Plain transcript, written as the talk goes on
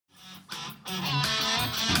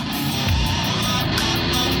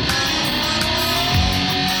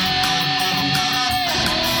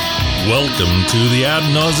Welcome to the Ad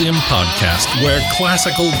Nauseam Podcast, where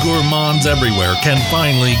classical gourmands everywhere can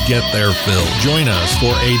finally get their fill. Join us for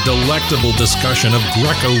a delectable discussion of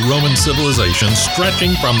Greco-Roman civilization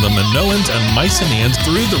stretching from the Minoans and Mycenaeans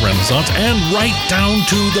through the Renaissance and right down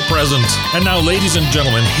to the present. And now, ladies and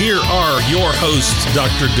gentlemen, here are your hosts,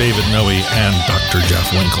 Dr. David Noe and Dr. Jeff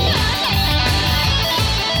Winkle.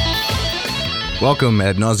 Welcome,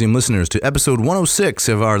 Ad Nauseam listeners, to episode 106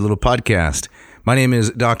 of our little podcast. My name is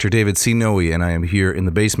Dr. David C. Noe, and I am here in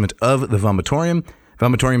the basement of the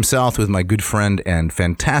Vomitorium South, with my good friend and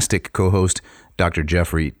fantastic co-host, Dr.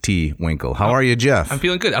 Jeffrey T. Winkle. How are you, Jeff? I'm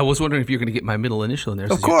feeling good. I was wondering if you're going to get my middle initial in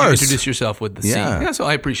there. Of course. You introduce yourself with the C. Yeah, so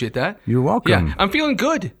I appreciate that. You're welcome. Yeah, I'm feeling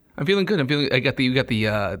good. You got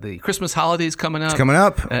the Christmas holidays coming up. It's coming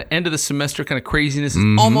up. End of the semester kind of craziness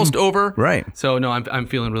is almost over. Right. So no, I'm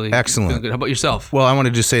feeling really excellent. Feeling good. How about yourself? Well, I want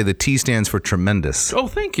to just say the T stands for tremendous. Oh,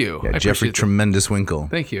 thank you. Yeah, Jeffrey Tremendous Winkle.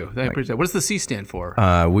 Thank you. I appreciate that. What does the C stand for?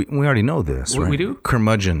 We already know this, right? We do?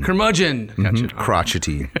 Curmudgeon. Curmudgeon. Gotcha.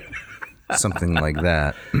 Crotchety. Something like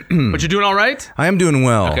that. But you're doing all right? I am doing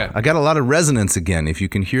well. Okay. I got a lot of resonance again. If you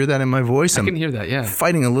can hear that in my voice, I can hear that, yeah.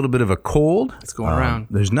 Fighting a little bit of a cold. It's going around.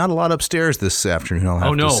 There's not a lot upstairs this afternoon, I'll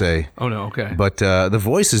have to say. Oh, no, okay. But the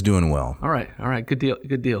voice is doing well. All right. Good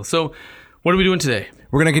deal. So what are we doing today?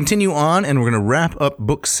 We're going to continue on, and we're going to wrap up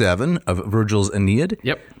Book 7 of Virgil's Aeneid.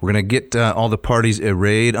 Yep. We're going to get all the parties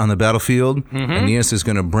arrayed on the battlefield. Aeneas is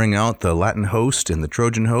going to bring out the Latin host and the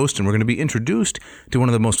Trojan host, and we're going to be introduced to one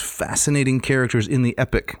of the most fascinating characters in the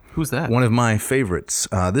epic. Who's that? One of my favorites.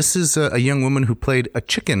 This is a young woman who played a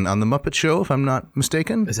chicken on The Muppet Show, if I'm not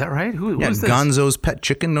mistaken. Is that right? Who is this? Gonzo's pet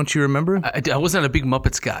chicken, don't you remember? I wasn't a big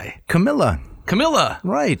Muppets guy. Camilla.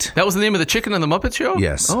 Right. That was the name of the chicken on the Muppet Show?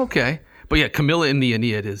 Yes. Oh, okay. But yeah, Camilla in the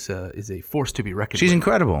Aeneid is a force to be reckoned with. She's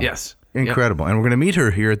incredible. Yes. Incredible. Yep. And we're going to meet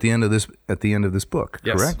her here at the end of this book,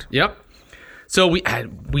 yes. Correct? Yep. So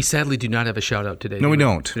we sadly do not have a shout out today. No, we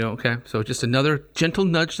don't. Okay. So just another gentle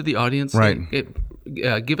nudge to the audience. Right.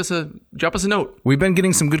 Drop us a note. We've been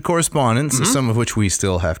getting some good correspondence, some of which we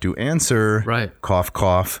still have to answer. Right. Cough,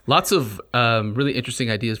 cough. Lots of really interesting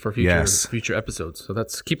ideas for future episodes. So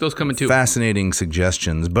keep those coming too. Fascinating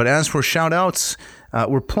suggestions. But as for shout outs,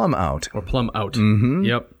 we're plumb out. Mm-hmm.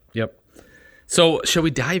 Yep. So, shall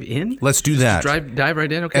we dive in? Let's do that. Dive right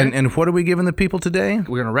in, okay? And what are we giving the people today? We're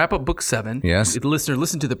going to wrap up Book 7. Yes. If the listener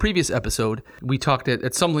listened to the previous episode, we talked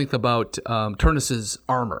at some length about Turnus's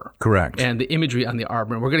armor. Correct. And the imagery on the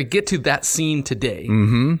armor. And we're going to get to that scene today.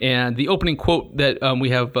 Mm-hmm. And the opening quote that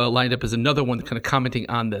we have lined up is another one kind of commenting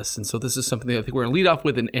on this. And so this is something that I think we're going to lead off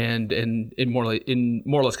with and more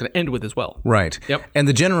or less kind of end with as well. Right. Yep. And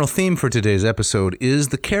the general theme for today's episode is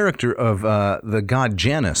the character of the god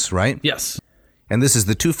Janus, right? Yes. And this is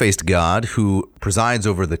the two-faced god who presides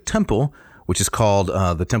over the temple, which is called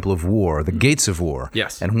the Temple of War, the Gates of War.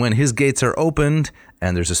 Yes. And when his gates are opened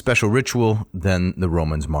and there's a special ritual, then the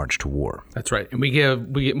Romans march to war. That's right. And we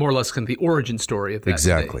get more or less kind of the origin story of that.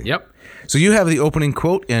 Exactly. Today. Yep. So you have the opening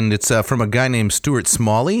quote, and it's from a guy named Stuart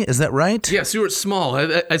Smalley. Is that right? Yeah, Stuart Small.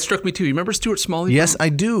 It struck me too. You remember Stuart Smalley? Yes, I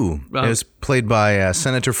do. It was played by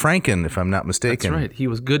Senator Franken, if I'm not mistaken. That's right. He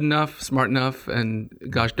was good enough, smart enough, and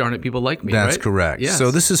gosh darn it, people like me. That's right? correct. Yes. So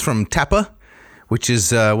this is from TAPA, which is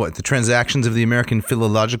the Transactions of the American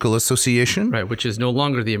Philological Association. Right, which is no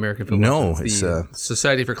longer the American Philological. No, it's the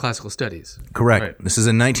Society for Classical Studies. Correct. Right. This is a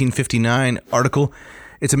 1959 article.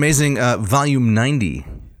 It's amazing. Volume 90.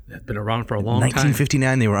 They've been around for a long time.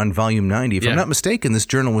 1959, they were on volume 90. If I'm not mistaken, this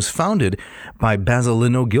journal was founded by Basil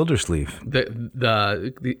Linot Gildersleeve.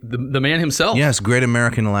 The man himself. Yes, great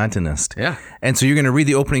American Latinist. Yeah. And so you're going to read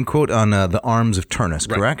the opening quote on the arms of Turnus,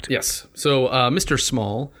 correct? Yes. So Mr.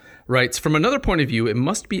 Small writes, from another point of view, it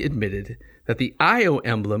must be admitted that the Io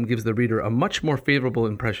emblem gives the reader a much more favorable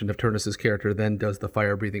impression of Turnus's character than does the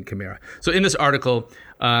fire-breathing chimera. So in this article,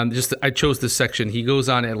 I chose this section. He goes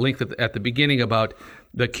on at length at the beginning about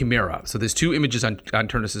the chimera. So there's two images on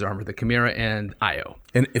Turnus's armor, the chimera and Io.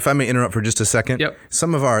 And if I may interrupt for just a second, Yep.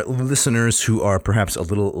 Some of our listeners who are perhaps a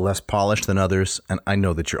little less polished than others, and I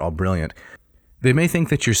know that you're all brilliant, they may think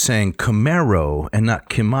that you're saying chimero and not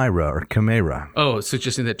chimera or chimera. Oh,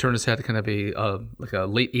 suggesting that Turnus had kind of a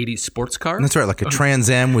late 80s sports car? That's right, like a Trans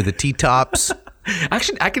Am with the T-tops.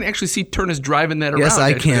 Actually, I can actually see Turnus driving that around. Yes,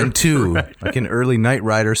 I can too. Right. Like an early Knight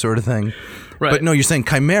Rider sort of thing. Right. But no, you're saying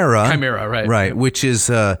chimera. Chimera, right. Right, which is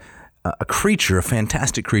a creature, a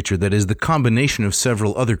fantastic creature that is the combination of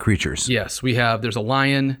several other creatures. Yes, there's a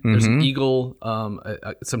lion, there's an eagle,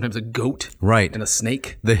 sometimes a goat. Right. And a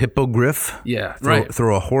snake. The hippogriff. Yeah,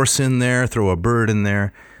 Throw a horse in there, throw a bird in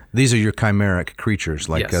there. These are your chimeric creatures,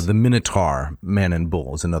 like Yes. the Minotaur, man and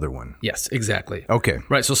bull is another one. Yes, exactly. Okay.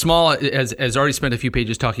 Right. So Small has already spent a few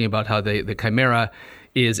pages talking about how the chimera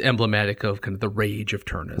is emblematic of kind of the rage of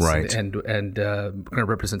Turnus, Right. and kind of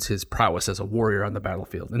represents his prowess as a warrior on the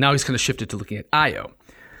battlefield. And now he's kind of shifted to looking at Io.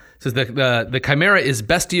 Says the chimera is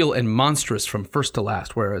bestial and monstrous from first to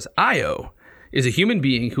last, whereas Io is a human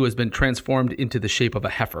being who has been transformed into the shape of a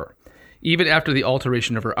heifer. Even after the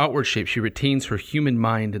alteration of her outward shape, she retains her human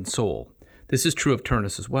mind and soul. This is true of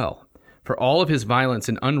Turnus as well. For all of his violence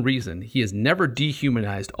and unreason, he is never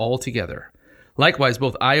dehumanized altogether. Likewise,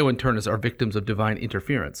 both Io and Turnus are victims of divine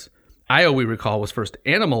interference. Io, we recall, was first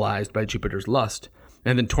animalized by Jupiter's lust,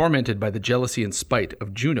 and then tormented by the jealousy and spite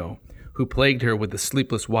of Juno, who plagued her with the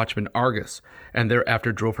sleepless watchman Argus, and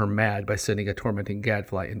thereafter drove her mad by sending a tormenting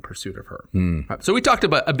gadfly in pursuit of her. Right, so we talked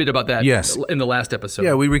a bit about that Yes. in the last episode.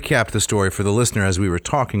 Yeah, we recapped the story for the listener as we were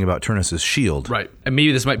talking about Turnus's shield. Right. And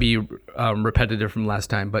maybe this might be repetitive from last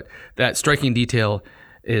time, but that striking detail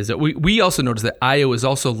is that we also noticed that Io is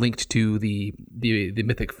also linked to the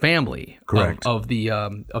mythic family Correct. of the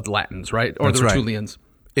Latins, right? Or That's the right. Rutulians.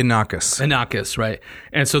 Inachus. Inachus, right?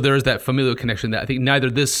 And so there's that familial connection that I think neither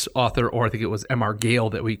this author or I think it was M.R. Gale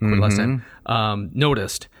that we quoted last time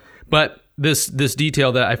noticed. But this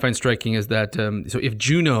detail that I find striking is that so if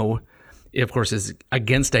Juno, of course, is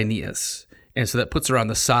against Aeneas, and so that puts her on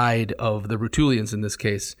the side of the Rutulians in this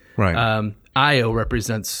case. Right. Io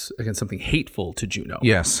represents, again, something hateful to Juno.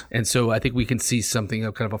 Yes. And so I think we can see something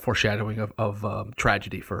of kind of a foreshadowing of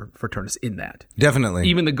tragedy for Turnus in that. Definitely.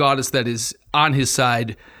 Even the goddess that is on his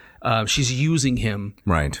side, she's using him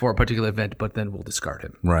Right. for a particular event, but then will discard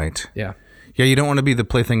him. Right. Yeah. Yeah, you don't want to be the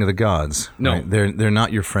plaything of the gods. No. Right? They're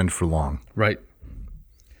not your friend for long. Right.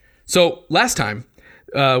 So last time,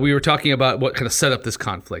 we were talking about what kind of set up this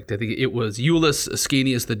conflict. I think it was Iulus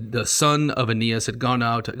Ascanius, the son of Aeneas, had gone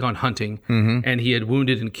hunting, and he had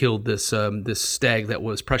wounded and killed this stag that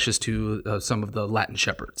was precious to some of the Latin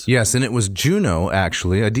shepherds. Yes, and it was Juno,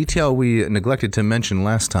 actually, a detail we neglected to mention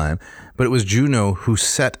last time, but it was Juno who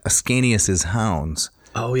set Ascanius's hounds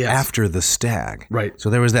Oh, yes. after the stag. Right. So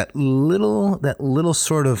there was that little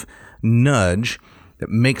sort of nudge that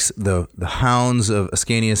makes the hounds of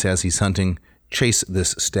Ascanius as he's hunting chase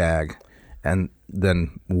this stag, and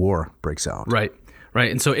then war breaks out. Right.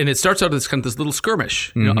 And so, and it starts out as kind of this little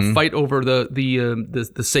skirmish, you know, a fight over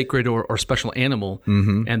the sacred or special animal,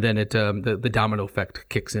 and then the domino effect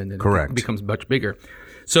kicks in, and Correct. it becomes much bigger.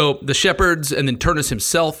 So the shepherds, and then Turnus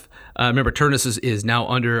himself. Remember, Turnus is now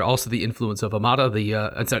under also the influence of Amata,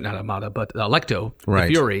 it's not Amata, but Alecto, Right.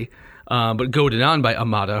 the Fury, but goaded on by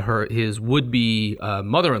Amata, his would-be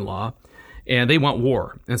mother-in-law. And they want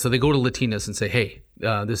war. And so they go to Latinus and say, hey,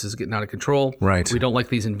 this is getting out of control. Right. We don't like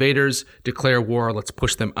these invaders. Declare war. Let's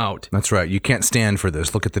push them out. That's right. You can't stand for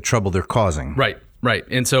this. Look at the trouble they're causing. Right.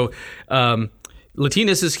 And so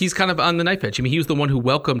Latinus he's kind of on the knife edge. I mean, he was the one who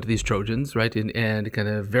welcomed these Trojans, right? And kind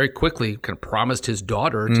of very quickly kind of promised his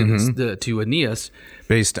daughter to Aeneas.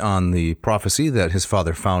 Based on the prophecy that his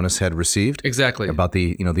father Faunus had received. Exactly. About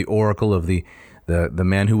the oracle of the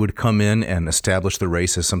man who would come in and establish the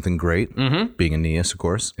race as something great, being Aeneas, of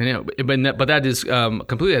course. And, but that is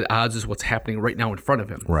completely at odds with what's happening right now in front of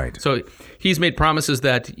him. Right. So he's made promises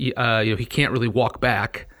that he can't really walk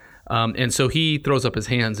back, and so he throws up his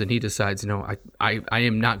hands and he decides, I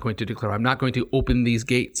am not going to declare. I'm not going to open these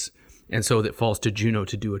gates, and so it falls to Juno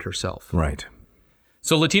to do it herself. Right.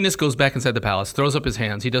 So Latinus goes back inside the palace, throws up his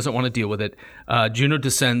hands. He doesn't want to deal with it. Juno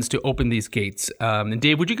descends to open these gates. And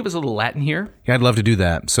Dave, would you give us a little Latin here? Yeah, I'd love to do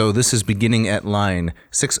that. So this is beginning at line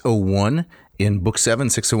 601 in Book 7,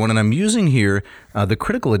 601. And I'm using here the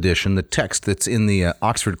critical edition, the text that's in the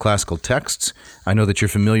Oxford Classical Texts. I know that you're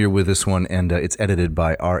familiar with this one, and it's edited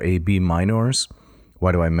by R.A.B. Minors.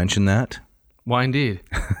 Why do I mention that? Why indeed?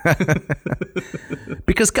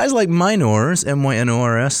 Because guys like Minors,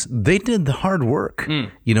 M-Y-N-O-R-S, they did the hard work,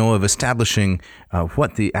 of establishing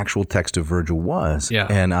what the actual text of Virgil was. Yeah.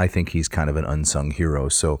 And I think he's kind of an unsung hero.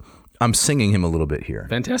 So I'm singing him a little bit here.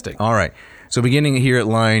 Fantastic. All right. So beginning here at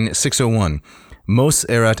line 601. Mos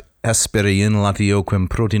erat asperien latioquem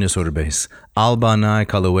protinus urbes, albanae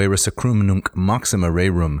caluera sacrum nunc maxima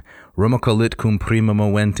rerum, romocalit cum prima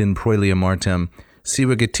movent in proelia martem,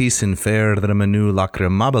 sivegetis in ferre manu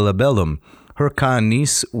lacrimabile bellum, herca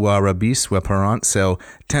nis varabis veparant sel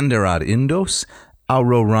tenderad indos,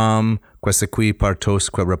 auroram quesequi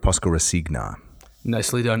partos que reposca resigna.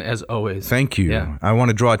 Nicely done, as always. Thank you. Yeah. I want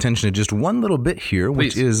to draw attention to just one little bit here,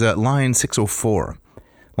 which Please. is line 604.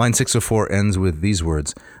 Line 604 ends with these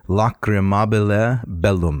words, lacrimabile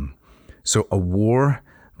bellum. So a war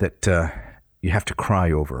that you have to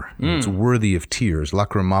cry over. It's worthy of tears,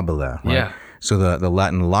 lacrimabile, right? Yeah. So the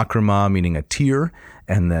Latin lacrima meaning a tear,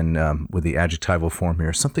 and then with the adjectival form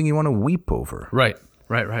here, something you want to weep over. Right.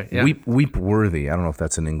 Yeah. Weep worthy. I don't know if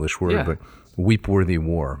that's an English word, Yeah. but weep worthy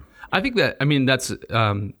war. I think that,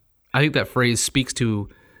 I think that phrase speaks to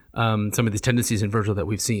some of these tendencies in Virgil that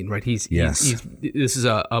we've seen, right? This is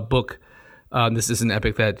a book, this is an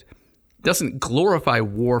epic that doesn't glorify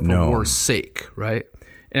war for war's sake, right?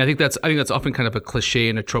 And I think that's often kind of a cliche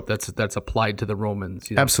and a trope that's applied to the Romans.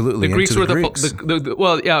 You know? Absolutely, the Greeks and to were the Greeks.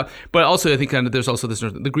 well, yeah, but also I think kind of there's also this.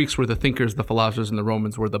 The Greeks were the thinkers, the philosophers, and the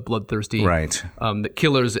Romans were the bloodthirsty, Right. The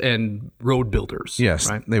killers and road builders. Yes,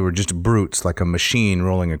 right? they were just brutes, like a machine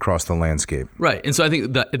rolling across the landscape. Right, and so I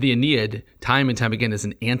think the Aeneid, time and time again, is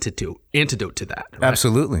an antidote to that. Right?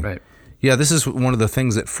 Absolutely. Right. Yeah, this is one of the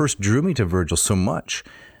things that first drew me to Virgil so much,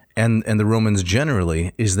 and the Romans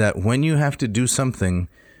generally, is that when you have to do something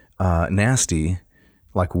nasty,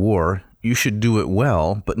 like war, you should do it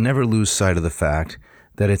well, but never lose sight of the fact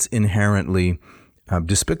that it's inherently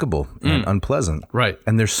despicable and unpleasant. Right.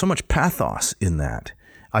 And there's so much pathos in that.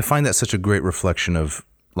 I find that such a great reflection of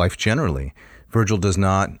life generally. Virgil does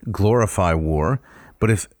not glorify war,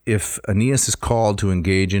 but if Aeneas is called to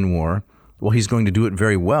engage in war, well, he's going to do it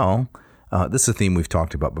very well. This is a theme we've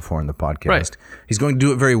talked about before in the podcast. Right. He's going to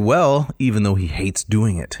do it very well, even though he hates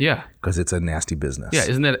doing it. Yeah. Because it's a nasty business. Yeah,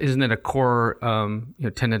 isn't that a core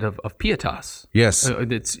tenet of pietas? Yes.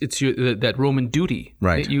 It's that Roman duty.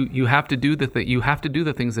 Right. You have to do the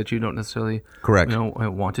things that you don't necessarily Correct.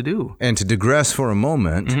 want to do. And to digress for a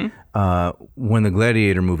moment, when the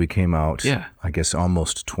Gladiator movie came out, Yeah. I guess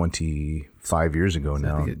almost 25 years ago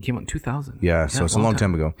now. I think it came out in 2000. Yeah, so it's a long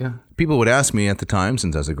time ago. Yeah. People would ask me at the time,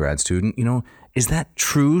 since I was a grad student, is that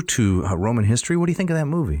true to Roman history? What do you think of that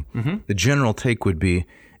movie? The general take would be,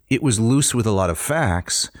 it was loose with a lot of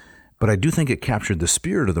facts, but I do think it captured the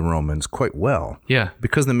spirit of the Romans quite well. Yeah.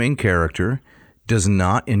 Because the main character does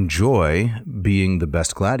not enjoy being the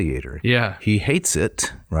best gladiator. Yeah. He hates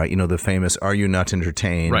it, right? The famous, "Are you not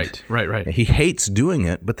entertained?" Right. He hates doing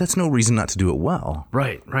it, but that's no reason not to do it well.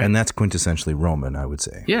 Right. And that's quintessentially Roman, I would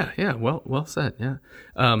say. Yeah. Well said. Yeah.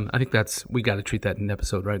 I think we got to treat that in an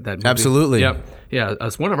episode, right? That movie. Absolutely. Yeah.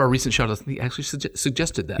 It's one of our recent shout-outs. He actually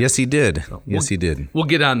suggested that. Yes, he did. He did. We'll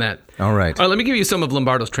get on that. All right. Let me give you some of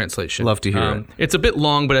Lombardo's translation. Love to hear it. It's a bit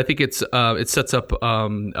long, but I think it sets up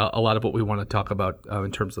a lot of what we want to talk about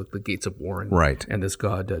in terms of the gates of war and this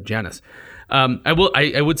god Janus.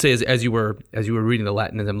 I would say as you were reading the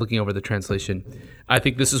Latin and I'm looking over the translation, I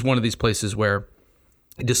think this is one of these places where,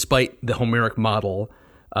 despite the Homeric model,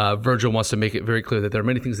 Virgil wants to make it very clear that there are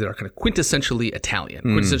many things that are kind of quintessentially Italian,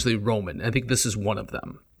 quintessentially Roman. I think this is one of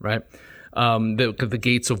them, right? The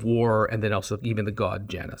gates of war, and then also even the god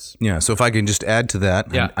Janus. Yeah, so if I can just add to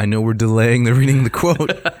that, Yeah. I know we're delaying the reading of the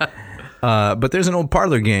quote, but there's an old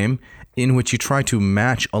parlor game in which you try to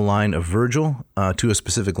match a line of Virgil to a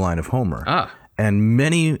specific line of Homer. And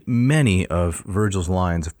many of Virgil's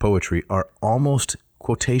lines of poetry are almost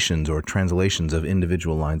quotations or translations of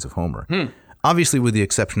individual lines of Homer. Obviously, with the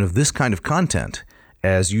exception of this kind of content,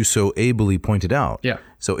 as you so ably pointed out. Yeah.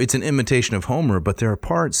 So it's an imitation of Homer, but there are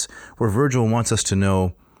parts where Virgil wants us to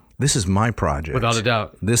know, this is my project. Without a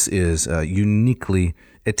doubt. This is uniquely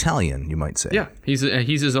Italian, you might say. Yeah, he's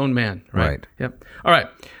his own man, right? Right. Yep. All right,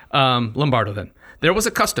 Lombardo then. There was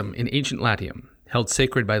a custom in ancient Latium, held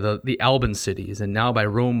sacred by the Alban cities and now by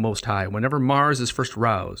Rome most high, whenever Mars is first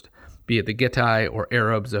roused, be it the Getae or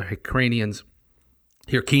Arabs or Hyrcanians,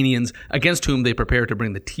 against whom they prepare to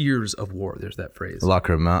bring the tears of war. There's that phrase.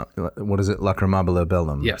 What is it? Lacrimabile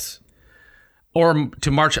bellum. Yes. Or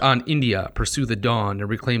to march on India, pursue the dawn, and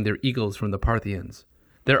reclaim their eagles from the Parthians.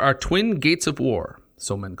 There are twin gates of war,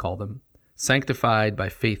 so men call them, sanctified by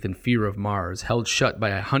faith and fear of Mars, held shut by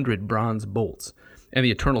 100 bronze bolts, and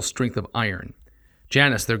the eternal strength of iron.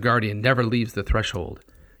 Janus, their guardian, never leaves the threshold.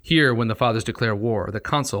 Here, when the fathers declare war, the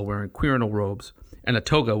consul, wearing quirinal robes and a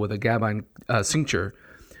toga with a gabine cincture,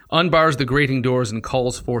 unbars the grating doors and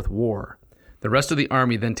calls forth war. The rest of the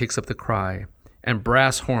army then takes up the cry, and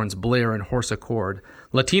brass horns blare in hoarse accord.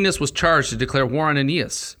 Latinus was charged to declare war on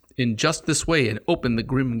Aeneas in just this way and open the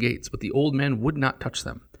grim gates, but the old man would not touch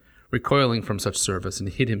them, recoiling from such service, and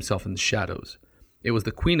hid himself in the shadows. It was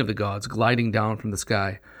the queen of the gods gliding down from the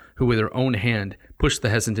sky, who with her own hand pushed the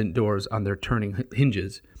hesitant doors on their turning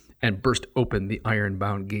hinges and burst open the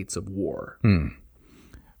iron-bound gates of war.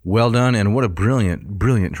 Well done, and what a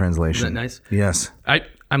brilliant translation. Isn't that nice? Yes.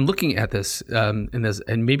 I'm looking at this,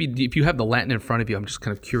 and maybe if you have the Latin in front of you, I'm just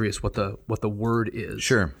kind of curious what the word is.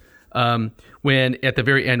 Sure. When at the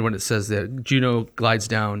very end, when it says that Juno glides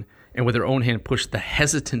down and with her own hand pushed the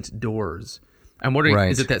hesitant doors, I'm wondering,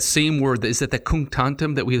 Right. is it that same word? Is it that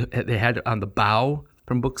cunctantum that they had on the bow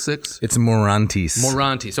from book 6? It's morantis.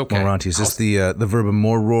 Morantis, okay. Morantis. It's the verb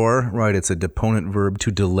moror, right? It's a deponent verb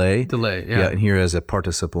to delay. Delay, yeah. Yeah, and here as a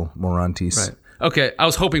participle, morantis. Right. Okay, I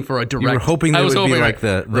was hoping for a direct. You were hoping that it would be like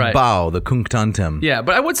the right. bow, the cunctantem. Yeah,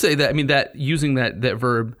 but I would say that, I mean, that using that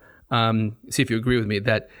verb, see if you agree with me,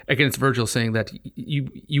 that again, it's Virgil saying that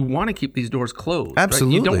you want to keep these doors closed.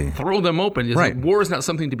 Absolutely. Right? You don't throw them open. It's Right. like war is not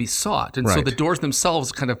something to be sought. And so Right. the doors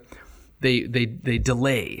themselves kind of, they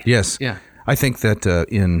delay. Yes. Yeah. I think that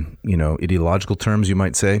in ideological terms, you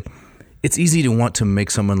might say, it's easy to want to make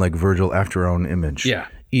someone like Virgil after our own image. Yeah.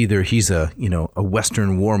 Either he's a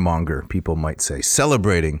Western warmonger, people might say,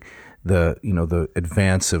 celebrating the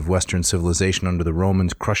advance of Western civilization under the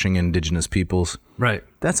Romans, crushing indigenous peoples. Right.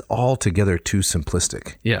 That's altogether too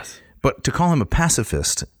simplistic. Yes. But to call him a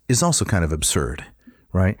pacifist is also kind of absurd,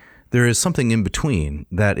 right? There is something in between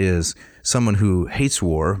that is someone who hates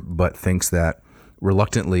war but thinks that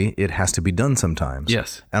reluctantly it has to be done sometimes.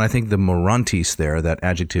 Yes. And I think the morantis there, that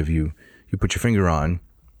adjective you put your finger on,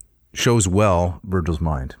 shows well Virgil's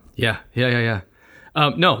mind. Yeah.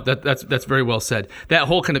 No, that's very well said. That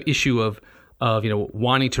whole kind of issue of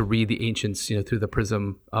wanting to read the ancients through the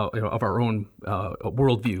prism of our own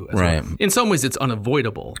worldview. As Right. well. In some ways, it's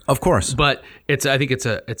unavoidable. Of course. But I think it's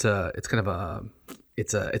a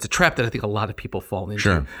trap that I think a lot of people fall into.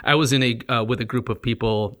 Sure. I was in with a group of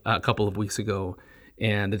people a couple of weeks ago,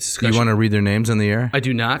 and the discussion. You want to read their names in the air? I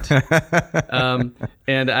do not. And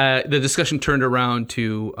the discussion turned around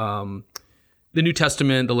to the New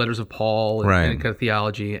Testament, the letters of Paul, and, Right. and kind of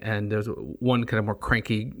theology. And there's one kind of more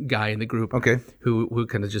cranky guy in the group, Okay. who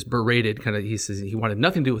kind of just berated. He says he wanted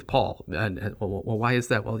nothing to do with Paul. And well, why is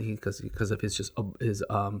that? Well, because of his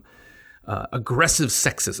aggressive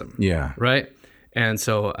sexism. Yeah. Right. And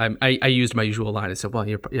so I used my usual line. I said, "Well,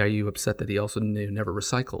 are you upset that he also never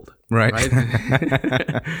recycled?" Right.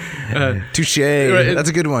 Touche. That's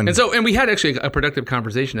a good one. And we had actually a productive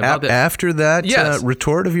conversation about that. After that Yes.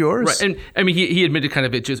 retort of yours? Right. And I mean, he admitted kind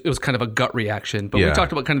of it was kind of a gut reaction, but we Yeah.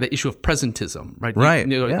 talked about kind of the issue of presentism, right? Right,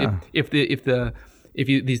 If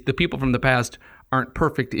the people from the past aren't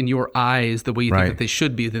perfect in your eyes the way you Right. think that they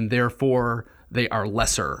should be, then therefore they are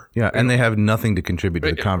lesser. Yeah, and they have nothing to contribute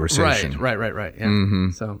to the conversation. Right.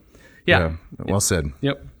 Yeah. So, yeah. Well said.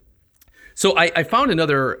 Yep. So I found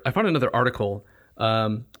another article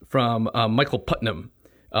from Michael Putnam,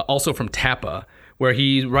 also from TAPA, where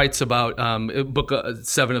he writes about book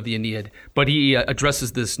 7 of the Aeneid, but he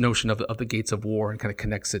addresses this notion of the gates of war and kind of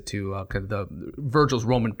connects it to kind of the Virgil's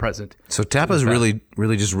Roman present. So Tapa's really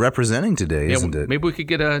just representing today, isn't it? Maybe we could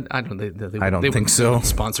get I don't think so. They wouldn't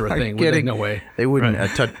sponsor a thing. Would they? No way. They wouldn't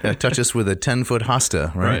touch us with a 10-foot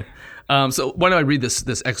hosta, right? So why don't I read this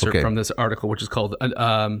excerpt Okay. from this article, which is called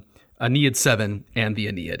Aeneid 7 and the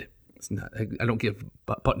Aeneid. It's not, I don't give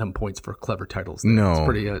Putnam points for clever titles. No.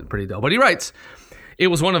 It's pretty dull. But he writes, it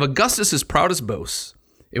was one of Augustus's proudest boasts.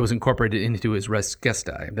 It was incorporated into his res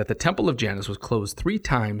gestae that the temple of Janus was closed 3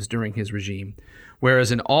 times during his regime,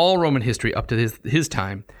 whereas in all Roman history up to his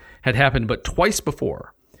time had happened but twice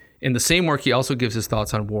before. In the same work, he also gives his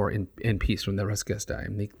thoughts on war and peace from the res gestae.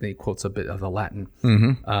 And he quotes a bit of the Latin.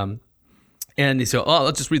 And he said,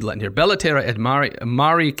 let's just read the Latin here. Bella terra et mari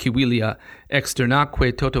civilia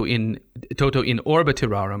externaque toto in orbe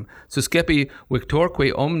terrarum, suscepi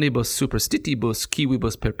victorque omnibus superstitibus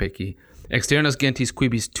civibus perpeci, externas gentis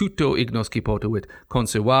quibis tuto ignosci potuit,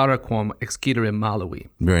 conservare quam excidere malavi.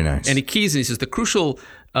 Very nice. And he keys and he says, the crucial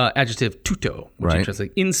adjective tuto, which Right.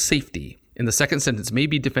 translates in safety, in the second sentence may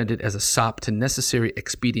be defended as a sop to necessary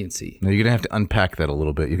expediency. Now, you're going to have to unpack that a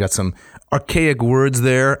little bit. You got some archaic words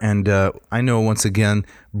there, and I know, once again,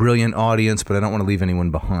 brilliant audience, but I don't want to leave anyone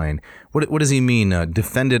behind. What does he mean,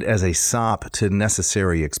 defended as a sop to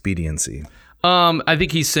necessary expediency? I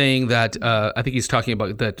think he's saying that, I think he's talking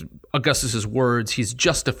about that Augustus's words, he's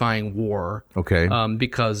justifying war. Okay.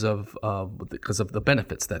 Because of the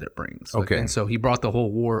benefits that it brings. Okay. And so he brought the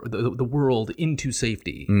whole war, the world into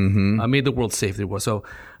safety, made the world safe. So,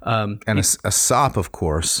 And a sop, of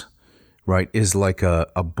course, right, is like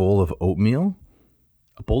a bowl of oatmeal.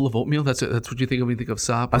 a bowl of oatmeal, that's what you think of when you think of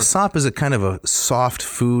sop? A sop is a kind of a soft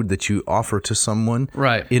food that you offer to someone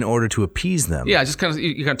Right. in order to appease them. Yeah, just kind of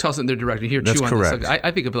you kind of toss it in their direction. Here, That's chew on correct. this. Like,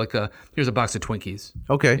 I think of it like here's a box of Twinkies.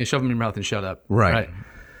 Okay. You shove them in your mouth and shut up. Right.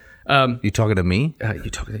 You talking to me? You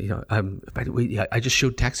talking? By the way, I just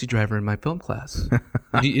showed Taxi Driver in my film class.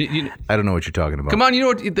 You- I don't know what you're talking about. come on, you know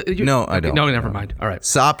what? No, I don't. No, never mind. All right.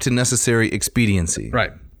 Sop to necessary expediency.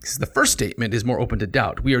 Right. The first statement is more open to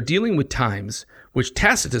doubt. We are dealing with times which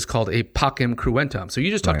Tacitus called a pacem cruentam. So you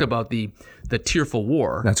just talked about the tearful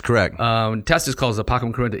war. That's correct. Tacitus calls a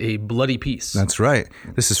pacem cruentam a bloody peace. That's right.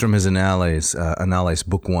 This is from his Annales,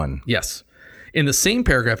 Book 1. Yes. In the same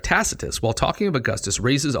paragraph, Tacitus, while talking of Augustus,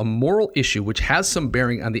 raises a moral issue which has some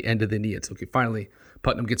bearing on the end of the Aeneid. Okay, finally,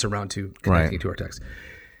 Putnam gets around to connecting to our text.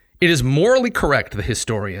 It is morally correct, the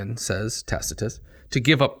historian says, Tacitus, to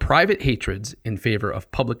give up private hatreds in favor of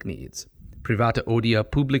public needs. Privata odia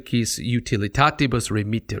publicis utilitatibus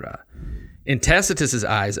remittera. In Tacitus's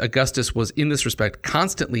eyes, Augustus was in this respect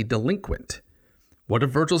constantly delinquent. What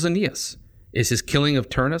of Virgil's Aeneas? Is his killing of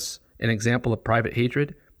Turnus an example of private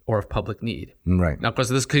hatred or of public need? Right. Now, of course,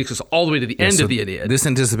 this takes us all the way to the end of the Aeneid. This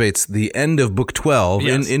anticipates the end of Book 12,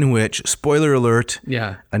 in which, spoiler alert,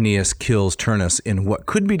 Aeneas kills Turnus in what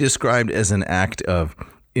could be described as an act of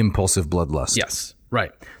impulsive bloodlust. Yes.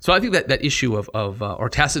 Right. So I think that issue of or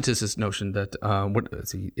Tacitus's notion that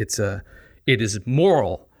it is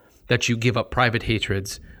moral that you give up private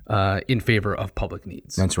hatreds in favor of public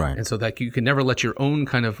needs. That's right. And so that you can never let your own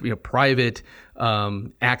kind of private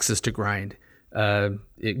axis to grind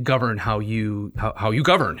govern how you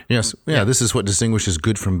govern. Yes. Yeah. This is what distinguishes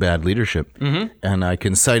good from bad leadership. Mm-hmm. And I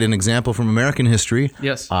can cite an example from American history.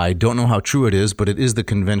 Yes. I don't know how true it is, but it is the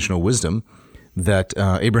conventional wisdom that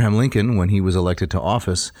Abraham Lincoln, when he was elected to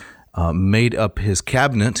office, made up his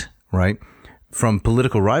cabinet, right, from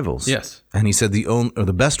political rivals. Yes. And he said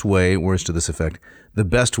the best way, words to this effect, the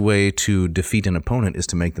best way to defeat an opponent is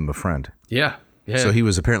to make them a friend. Yeah. So he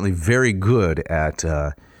was apparently very good at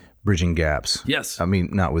bridging gaps. Yes. I mean,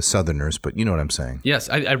 not with Southerners, but you know what I'm saying. Yes.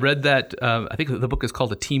 I read that. I think the book is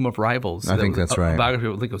called A Team of Rivals. I think that's right. A biography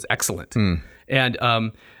of Lincoln was excellent. And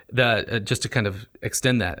just to kind of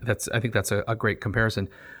extend that, I think that's a great comparison.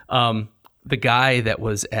 The guy that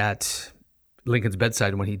was at Lincoln's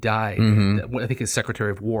bedside when he died, I think his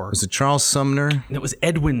Secretary of War. Was it Charles Sumner? It was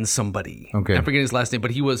Edwin somebody. Okay. I'm forgetting his last name,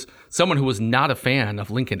 but he was someone who was not a fan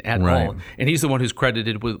of Lincoln at all. And he's the one who's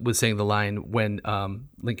credited with saying the line when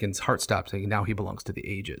Lincoln's heart stopped, saying, now he belongs to the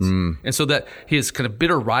ages. And so that his kind of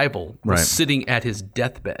bitter rival was sitting at his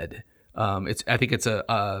deathbed. I think it's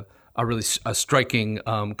a really striking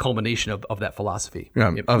culmination of that philosophy.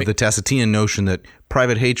 Yeah, of the Tacitian notion that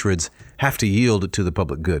private hatreds have to yield to the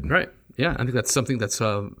public good. Right. Yeah, I think that's something that's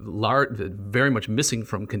very much missing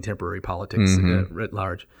from contemporary politics writ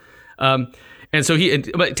large. And so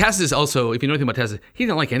but Tacitus also, if you know anything about Tacitus, he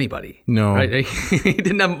didn't like anybody. No. Right? He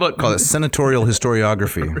didn't have call it senatorial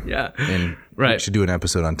historiography. Yeah. And we should do an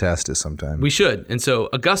episode on Tacitus sometime. We should. And so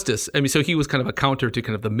Augustus, so he was kind of a counter to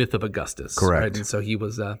kind of the myth of Augustus. Correct. Right? And so he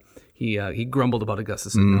was he grumbled about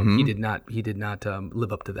Augustus and he did not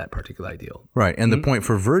live up to that particular ideal. Right. And the point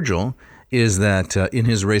for Virgil is that in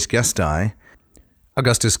his Res Gestae,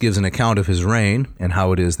 Augustus gives an account of his reign and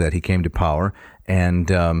how it is that he came to power. And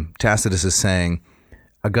Tacitus is saying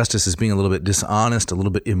Augustus is being a little bit dishonest, a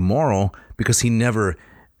little bit immoral, because he never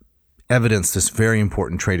evidenced this very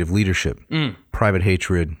important trait of leadership. Private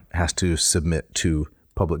hatred has to submit to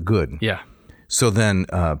public good. Yeah. So then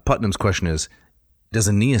Putnam's question is, does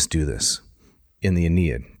Aeneas do this in the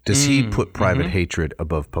Aeneid? Does he put private hatred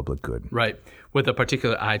above public good? Right. With a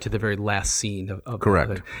particular eye to the very last scene of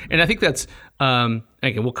Correct. And I think that's again,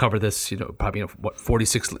 we'll cover this, probably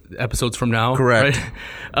 46 episodes from now. Correct.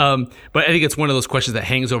 Right? But I think it's one of those questions that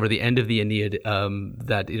hangs over the end of the Aeneid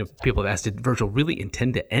that people have asked, did Virgil really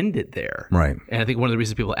intend to end it there? Right. And I think one of the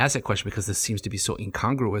reasons people ask that question because this seems to be so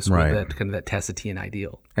incongruous with that kind of that Tacitian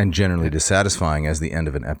ideal. And generally dissatisfying as the end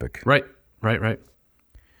of an epic. Right.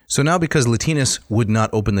 So now, because Latinus would not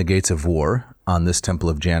open the gates of war on this temple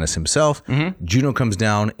of Janus himself, Juno comes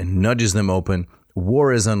down and nudges them open.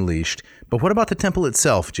 War is unleashed. But what about the temple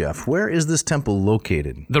itself, Jeff? Where is this temple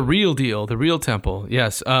located? The real deal, the real temple,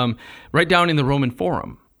 yes. Right down in the Roman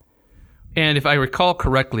Forum. And if I recall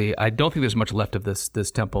correctly, I don't think there's much left of this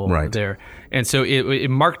temple there. And so it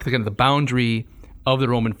marked the kind of the boundary of the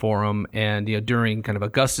Roman Forum. And during kind of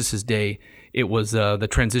Augustus's day, it was the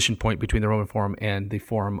transition point between the Roman Forum and the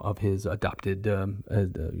forum of his adopted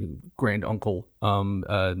grand uncle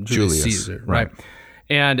Julius Caesar, right?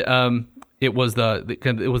 And it was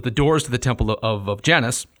the doors to the temple of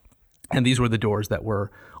Janus, and these were the doors that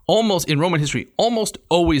were almost in Roman history almost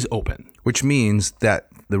always open, which means that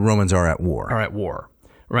the Romans are at war.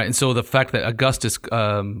 Right, and so the fact that Augustus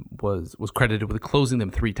was credited with closing them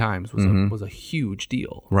 3 times was a huge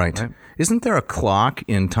deal. Right. Isn't there a clock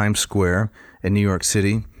in Times Square in New York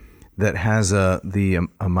City that has the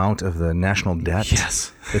amount of the national debt?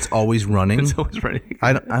 Yes. It's always running. It's always running.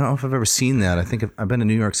 I don't know if I've ever seen that. I think I've been to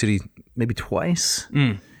New York City maybe twice.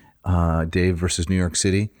 Dave versus New York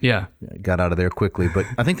City. Yeah. Got out of there quickly. But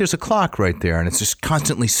I think there's a clock right there, and it's just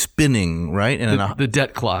constantly spinning, right? And The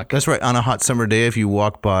debt clock. that's right. On a hot summer day, if you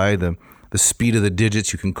walk by the speed of the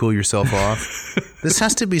digits, you can cool yourself off. This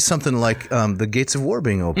has to be something like the gates of war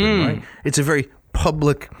being open, right? It's a very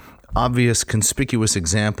public, obvious, conspicuous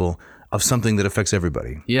example of something that affects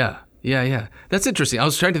everybody. Yeah. That's interesting. I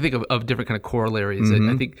was trying to think of different kind of corollaries.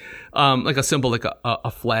 I think like a symbol like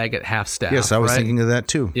a flag at half staff. Yes, I was thinking of that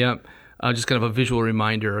too. Yeah. Just kind of a visual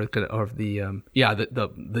reminder of the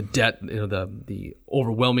debt, the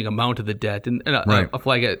overwhelming amount of the debt, and a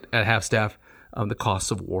flag at half staff, the costs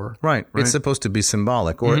of war. Right. It's supposed to be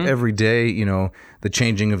symbolic. Or every day, the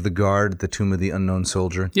changing of the guard at the Tomb of the Unknown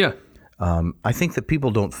Soldier. Yeah. I think that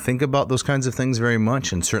people don't think about those kinds of things very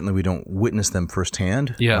much, and certainly we don't witness them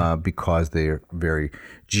firsthand because they're very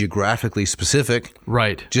geographically specific,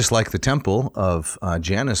 right? Just like the temple of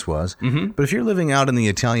Janus was. But if you're living out in the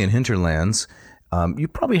Italian hinterlands, you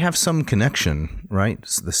probably have some connection, right?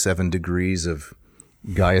 It's the 7 degrees of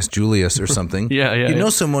Gaius Julius or something. You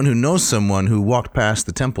know someone who knows someone who walked past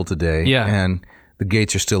the temple today, and the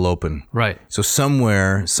gates are still open. Right. So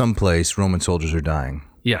somewhere, someplace, Roman soldiers are dying.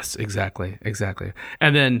 Yes, exactly.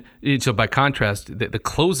 And then, so by contrast, the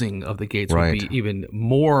closing of the gates would be even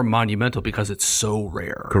more monumental because it's so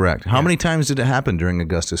rare. Correct. How many times did it happen during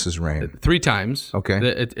Augustus's reign? 3 times. Okay.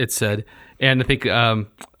 It said. And I think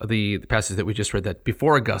the passage that we just read, that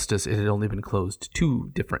before Augustus, it had only been closed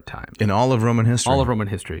 2 different times. In all of Roman history? All of Roman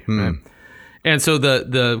history, right? And so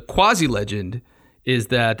the quasi-legend is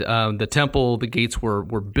that the temple, the gates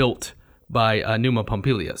were built by Numa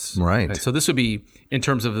Pompilius. Right. So this would be, in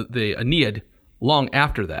terms of the Aeneid, long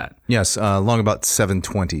after that. Yes, long about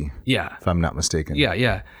 720. Yeah. If I'm not mistaken.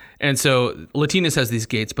 Yeah. And so Latinus has these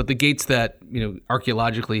gates, but the gates that,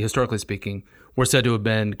 archaeologically, historically speaking, were said to have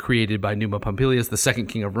been created by Numa Pompilius, the second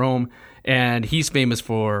king of Rome, and he's famous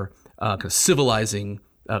for kind of civilizing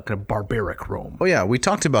kind of barbaric Rome. Oh, yeah. We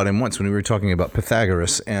talked about him once when we were talking about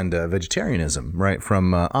Pythagoras and vegetarianism, right,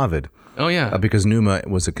 from Ovid. Oh, yeah. Because Numa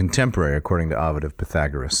was a contemporary, according to Ovid, of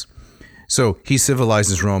Pythagoras. So he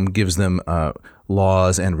civilizes Rome, gives them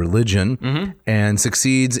laws and religion, and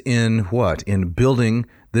succeeds in what? In building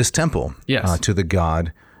this temple to the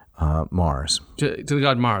god Mars. To the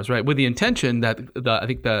god Mars, right? With the intention that I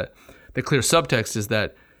think the clear subtext is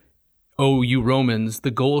that, you Romans,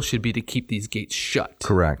 the goal should be to keep these gates shut.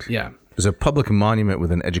 Correct. Yeah. There's a public monument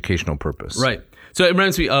with an educational purpose. Right. So it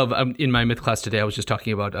reminds me of, in my myth class today, I was just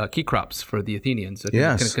talking about Kekrops for the Athenians.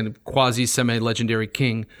 Kind of quasi-semi-legendary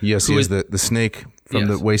king. Yes, he is the snake from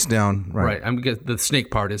the waist down. Right. The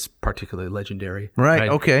snake part is particularly legendary. Right.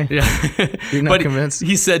 Okay. Yeah. You're not convinced?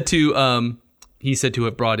 He said to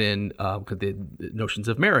have brought in the notions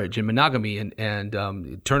of marriage and monogamy and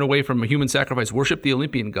turn away from a human sacrifice, worship the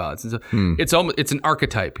Olympian gods. And so it's an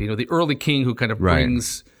archetype, the early king who kind of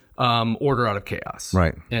brings order out of chaos.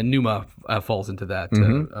 Right. And Numa falls into that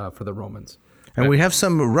for the Romans. And we have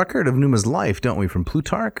some record of Numa's life, don't we, from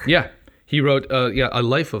Plutarch? Yeah. He wrote a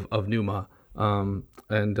life of Numa.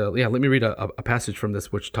 Let me read a passage from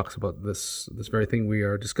this which talks about this very thing we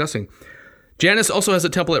are discussing. Janus also has a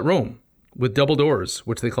temple at Rome with double doors,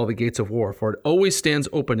 which they call the gates of war, for it always stands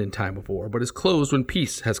open in time of war, but is closed when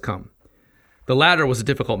peace has come. The latter was a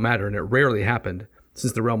difficult matter, and it rarely happened,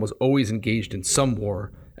 since the realm was always engaged in some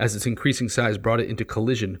war, as its increasing size brought it into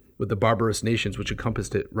collision with the barbarous nations which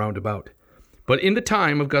encompassed it round about. But in the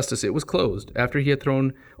time of Augustus it was closed, after he had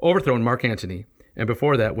overthrown Mark Antony, and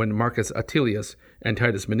before that, when Marcus Attilius and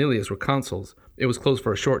Titus Manilius were consuls, it was closed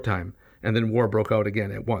for a short time, and then war broke out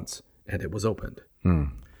again at once, and it was opened.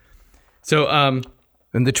 So,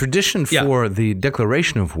 and the tradition for the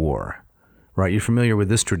declaration of war, right? You're familiar with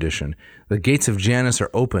this tradition. The gates of Janus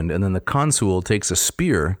are opened, and then the consul takes a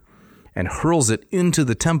spear and hurls it into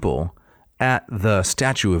the temple at the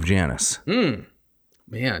statue of Janus. Man,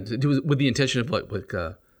 with the intention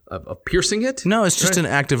of piercing it? No, it's just an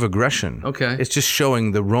act of aggression. Okay. It's just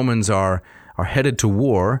showing the Romans are headed to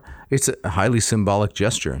war. It's a highly symbolic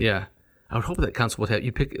gesture. Yeah. I would hope that consul would have,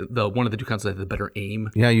 you pick one of the 2 consuls that have the better aim.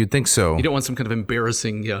 Yeah, you'd think so. You don't want some kind of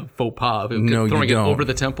embarrassing faux pas of No, throwing you don't. it over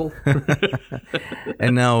the temple.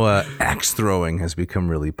 And now axe throwing has become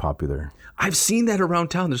really popular. I've seen that around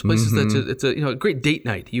town. There's places it's a great date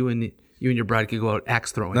night. You and your bride could go out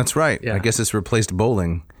axe throwing. That's right. Yeah. I guess it's replaced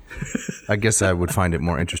bowling. I guess I would find it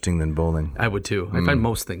more interesting than bowling. I would too. I find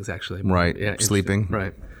most things actually. Right. Yeah, Sleeping.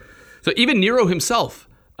 Right. So even Nero himself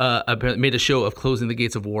made a show of closing the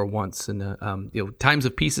gates of war once, and times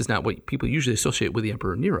of peace is not what people usually associate with the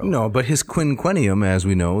Emperor Nero. No, but his quinquennium, as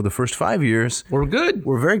we know, the first 5 years We're good.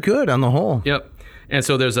 were very good on the whole. Yep. And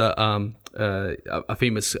so there's a a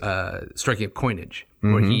famous striking of coinage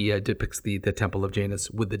where he depicts the temple of Janus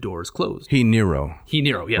with the doors closed. Nero.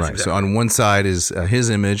 Nero, yes, Right. exactly. So on one side is his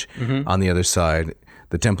image. On the other side,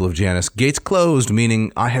 the temple of Janus. Gates closed,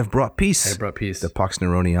 meaning I have brought peace. I have brought peace. The Pax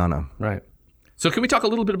Neroniana. Right. So can we talk a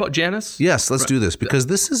little bit about Janus? Yes, let's do this, because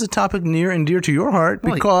this is a topic near and dear to your heart,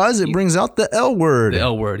 because it brings out the L word. The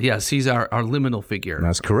L word, yes. He's our liminal figure.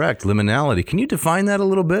 That's correct. Liminality. Can you define that a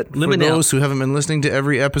little bit for those who haven't been listening to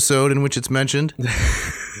every episode in which it's mentioned?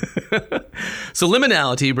 So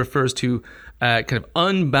liminality refers to kind of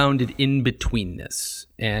unbounded in-betweenness.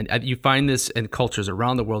 And you find this in cultures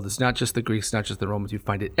around the world. It's not just the Greeks, not just the Romans. You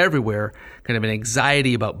find it everywhere, kind of an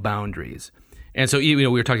anxiety about boundaries. And so, we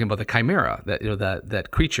were talking about the chimera, that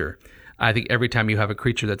creature. I think every time you have a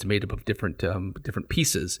creature that's made up of different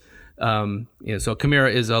pieces, so a chimera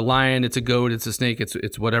is a lion, it's a goat, it's a snake,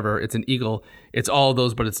 it's whatever, it's an eagle, it's all of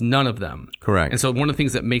those, but it's none of them. Correct. And so one of the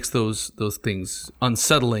things that makes those things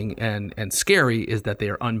unsettling and scary is that they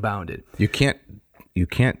are unbounded. You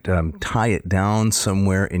can't tie it down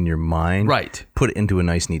somewhere in your mind. Right. Put it into a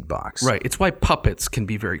nice, neat box. Right. It's why puppets can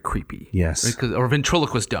be very creepy. Yes. Right? Or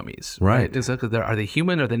ventriloquist dummies. Right. Exactly. Are they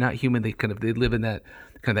human? Are they not human? They live in that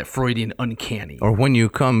kind of that Freudian uncanny. Or when you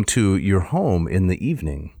come to your home in the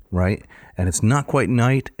evening, right? And it's not quite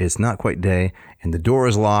night, it's not quite day, and the door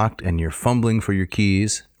is locked, and you're fumbling for your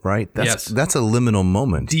keys. Right? That's a liminal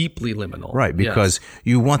moment. Deeply liminal. Right, because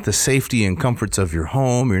you want the safety and comforts of your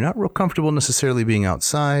home. You're not real comfortable necessarily being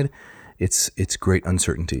outside. It's great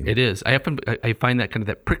uncertainty. It is. I find that kind of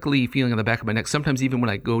that prickly feeling on the back of my neck. Sometimes even when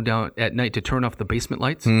I go down at night to turn off the basement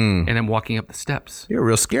lights and I'm walking up the steps. You're a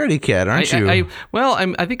real scaredy cat, aren't you?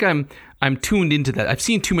 I think I'm tuned into that. I've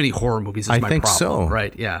seen too many horror movies. Is my problem. So.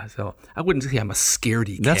 Right? Yeah. So I wouldn't say I'm a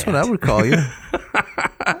scaredy cat. That's what I would call you.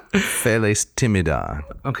 Felis timida.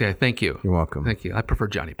 Okay, thank you. You're welcome. Thank you. I prefer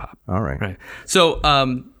Johnny Pop. All right. Right. So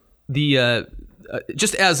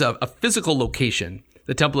just as a physical location,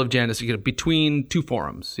 the Temple of Janus, between two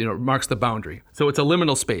forums, marks the boundary. So it's a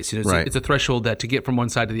liminal space. It's a threshold that to get from one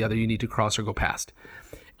side to the other, you need to cross or go past.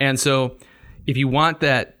 And so if you want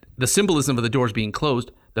the symbolism of the doors being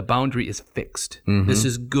closed, the boundary is fixed. Mm-hmm. This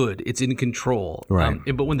is good. It's in control. Right.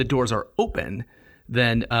 But when the doors are open,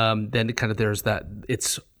 then kind of there's that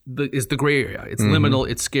it's the gray area. It's liminal.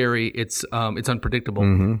 It's scary. It's unpredictable.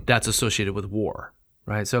 Mm-hmm. That's associated with war,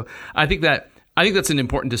 right? So I think that's an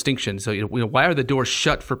important distinction. So why are the doors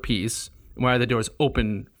shut for peace? Why are the doors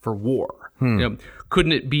open for war?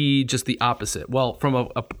 Couldn't it be just the opposite? Well, from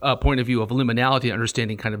a point of view of liminality,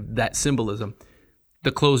 understanding kind of that symbolism,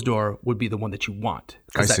 the closed door would be the one that you want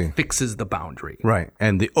because that fixes the boundary. Right.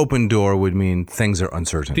 And the open door would mean things are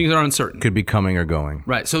uncertain. Things are uncertain. Could be coming or going.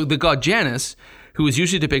 Right. So the god Janus, who is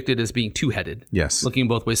usually depicted as being two-headed. Yes. Looking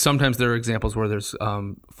both ways. Sometimes there are examples where there's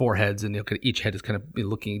 4 heads and each head is kind of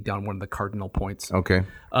looking down one of the cardinal points. Okay.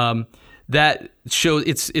 That shows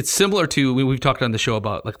it's similar to we've talked on the show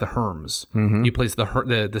about like the Hermes. Mm-hmm. You place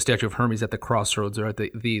the statue of Hermes at the crossroads or at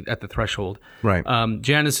the threshold. Right.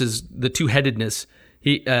 Janus is the two-headedness.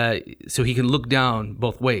 So he can look down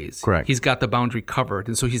both ways. Correct. He's got the boundary covered,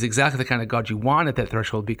 and so he's exactly the kind of god you want at that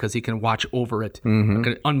threshold because he can watch over it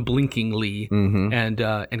unblinkingly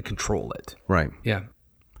and control it. Right. Yeah.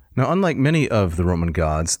 Now, unlike many of the Roman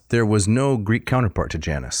gods, there was no Greek counterpart to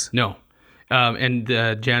Janus. No. And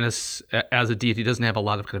Janus, as a deity, doesn't have a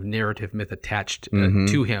lot of kind of narrative myth attached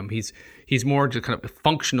to him. He's more just kind of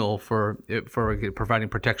functional for providing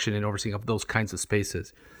protection and overseeing of those kinds of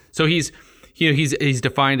spaces. So he's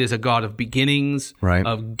defined as a god of beginnings, right,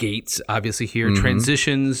 of gates, obviously here,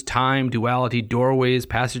 transitions, time, duality, doorways,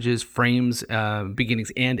 passages, frames,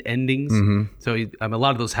 beginnings and endings. So a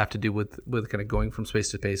lot of those have to do with kind of going from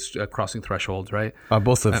space to space, crossing thresholds, right?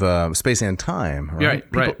 Both of space and time,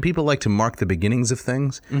 right? People like to mark the beginnings of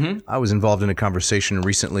things. I was involved in a conversation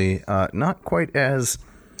recently, not quite as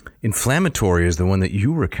inflammatory as the one that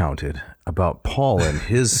you recounted about Paul and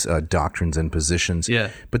his doctrines and positions.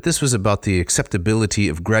 Yeah. But this was about the acceptability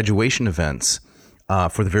of graduation events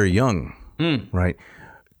for the very young, right?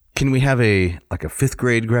 Can we have a 5th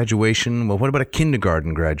grade graduation? Well, what about a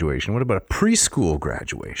kindergarten graduation? What about a preschool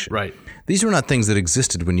graduation? Right. These were not things that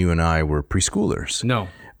existed when you and I were preschoolers. No.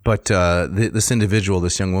 But this individual,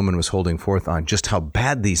 this young woman, was holding forth on just how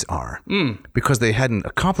bad these are because they hadn't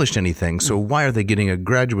accomplished anything. So why are they getting a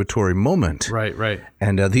graduatory moment? Right.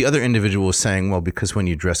 And the other individual was saying, well, because when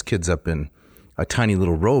you dress kids up in tiny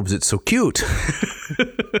little robes, it's so cute.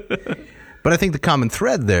 But I think the common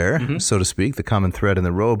thread there, so to speak, the common thread in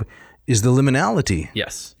the robe is the liminality.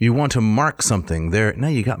 Yes. You want to mark something there. Now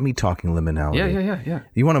you got me talking liminality. Yeah.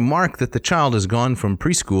 You want to mark that the child has gone from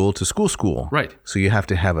preschool to school. Right. So you have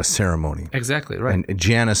to have a ceremony. Exactly, right. And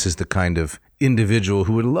Janice is the kind of individual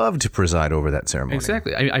who would love to preside over that ceremony.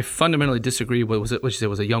 Exactly. I fundamentally disagree with what you said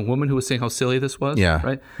was a young woman who was saying how silly this was. Yeah.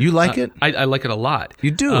 Right. You like it? I like it a lot.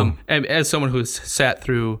 You do? And as someone who's sat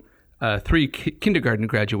through 3 kindergarten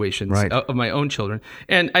graduations Right. of my own children,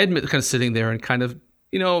 and I admit kind of sitting there and kind of,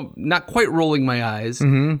 not quite rolling my eyes,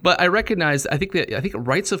 but I recognize I think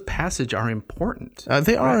rites of passage are important.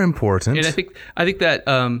 They are important. And I think that,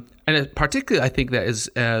 and particularly I think that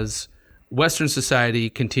as Western society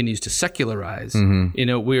continues to secularize, I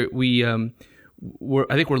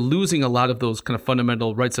think we're losing a lot of those kind of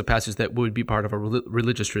fundamental rites of passage that would be part of a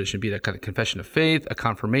religious tradition, be that kind of confession of faith, a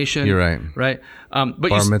confirmation. You're right. Right. But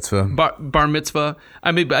Bar mitzvah. Bar mitzvah.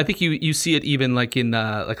 I mean, but I think you see it even like in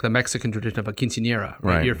like the Mexican tradition of a quinceañera.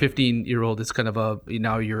 Right. Your 15-year-old is kind of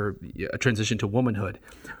now you're a transition to womanhood.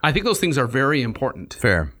 I think those things are very important.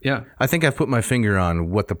 Fair. Yeah. I think I've put my finger on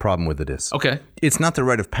what the problem with it is. Okay. It's not the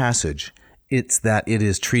rite of passage. It's that it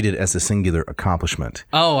is treated as a singular accomplishment.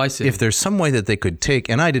 Oh, I see. If there's some way that they could take,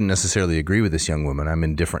 and I didn't necessarily agree with this young woman, I'm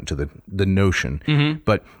indifferent to the notion,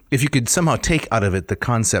 but if you could somehow take out of it the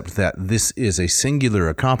concept that this is a singular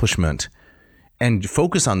accomplishment and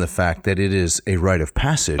focus on the fact that it is a rite of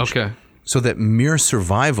passage, Okay. so that mere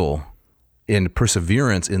survival and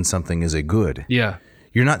perseverance in something is a good. Yeah.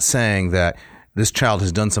 You're not saying that this child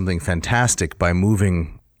has done something fantastic by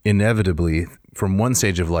moving inevitably from one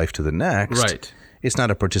stage of life to the next. Right. It's not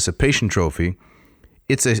a participation trophy.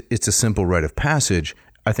 It's a simple rite of passage.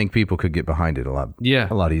 I think people could get behind it a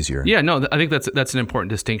lot easier. Yeah, no, I think that's an important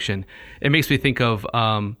distinction. It makes me think of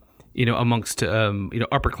amongst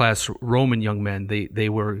upper class Roman young men, they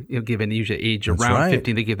were given usually age around right.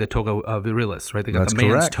 15. They give the toga virilis, right? They got That's the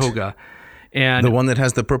man's correct. toga, and The one that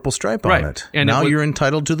has the purple stripe Right. on it. And now it was- you're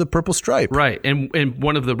entitled to the purple stripe. right, and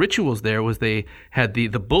one of the rituals there was they had the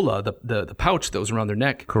bulla, the pouch that was around their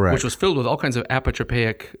neck, Correct. which was filled with all kinds of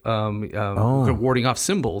apotropaic warding off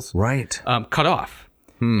symbols, Right. cut off,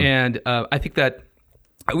 and I think that.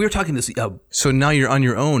 We were talking this. So now you're on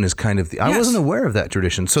your own is kind of the. I Yes. wasn't aware of that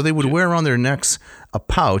tradition. So they would wear around their necks a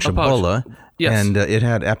pouch, a bulla, Yes. and it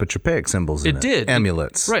had apotropaic symbols in it. It did.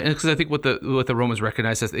 Amulets. Right, because I think what the Romans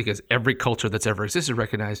recognized, as because every culture that's ever existed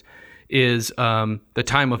recognized, is the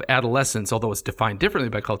time of adolescence, although it's defined differently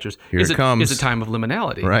by cultures, is a time of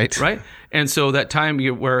liminality. Right. Right? And so that time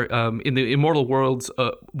where, in the immortal words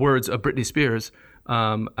of Britney Spears,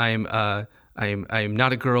 I am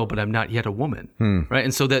not a girl, but I'm not yet a woman, right?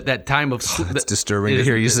 And so that time of It's disturbing to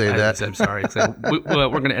hear you say that. I'm sorry. So we're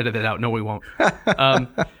going to edit that out. No, we won't.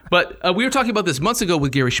 But we were talking about this months ago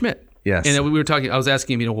with Gary Schmidt. Yes. And we were talking. I was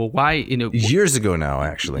asking him, why, Years ago now,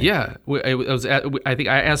 actually. yeah. I think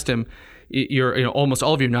I asked him, almost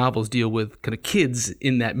all of your novels deal with kind of kids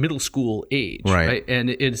in that middle school age, Right. And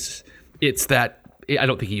it's that. I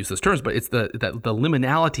don't think he used those terms, but it's the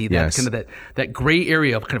liminality, that Yes. kind of that gray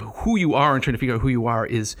area of kind of who you are and trying to figure out who you are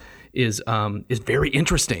is very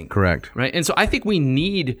interesting. Correct. Right. And so I think we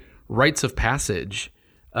need rites of passage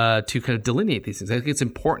to kind of delineate these things. I think it's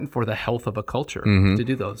important for the health of a culture to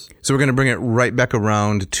do those. So we're going to bring it right back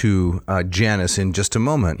around to Janice in just a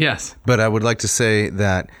moment. Yes. But I would like to say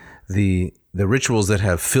that the rituals that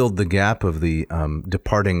have filled the gap of the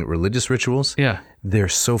departing religious rituals, Yeah. they're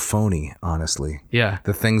so phony, honestly. Yeah.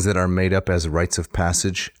 The things that are made up as rites of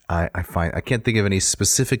passage, I can't think of any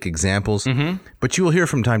specific examples, but you will hear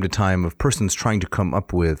from time to time of persons trying to come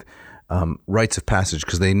up with rites of passage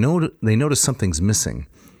because they notice something's missing.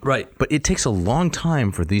 Right. But it takes a long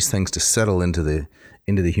time for these things to settle into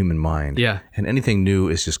the human mind. Yeah. And anything new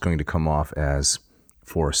is just going to come off as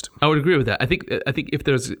forced. I would agree with that. I think if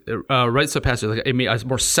there's rites of passage, like a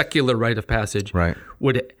more secular rite of passage, Right.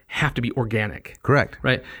 would have to be organic. Correct.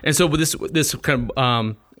 Right. And so with this kind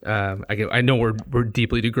of I know we're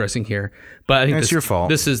deeply digressing here, but I think It's your fault.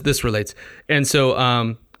 This relates. And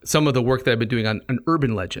so some of the work that I've been doing on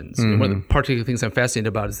urban legends, one of the particular things I'm fascinated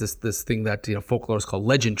about is this thing that folklore is called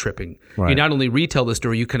legend tripping. Right. You not only retell the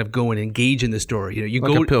story, you kind of go and engage in the story. You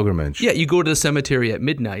Like go a pilgrimage. Yeah, you go to the cemetery at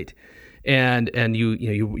midnight. And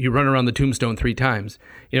you run around the tombstone 3 times.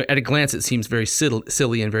 At a glance, it seems very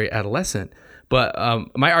silly and very adolescent. But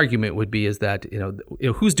my argument would be is that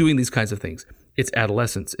who's doing these kinds of things? it's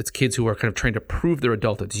adolescents. It's kids who are kind of trying to prove their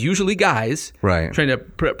adulthood. It's usually guys, Right. trying to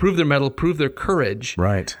prove their mettle, prove their courage,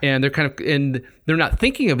 Right. And they're not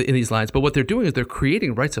thinking of it in these lines, but what they're doing is they're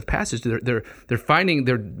creating rites of passage. They're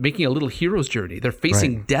making a little hero's journey. They're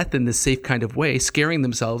facing death in this safe kind of way, scaring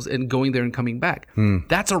themselves and going there and coming back.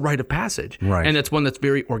 That's a rite of passage, Right. And that's one that's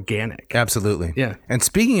very organic. Absolutely. Yeah. And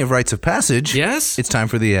speaking of rites of passage, Yes? it's time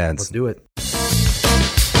for the ads. Let's do it.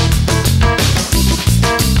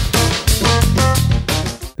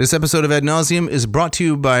 This episode of Ad Nauseum is brought to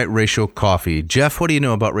you by Ratio Coffee. Jeff, what do you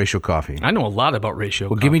know about Ratio Coffee? I know a lot about Ratio.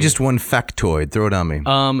 Well, give me just one factoid. Throw it on me.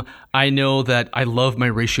 I know that I love my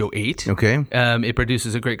Ratio 8. Okay. It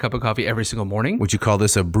produces a great cup of coffee every single morning. Would you call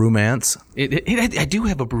this a brewmance? I do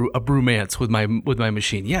have a brewmance with my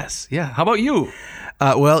machine. Yes. Yeah. How about you?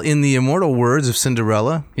 Well, in the immortal words of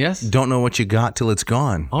Cinderella, Yes. don't know what you got till it's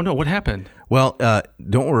gone. Oh no, what happened? Well,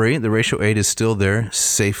 don't worry. The Ratio 8 is still there,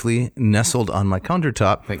 safely nestled on my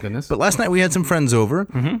countertop. Thank goodness. But last night we had some friends over,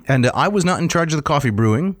 and I was not in charge of the coffee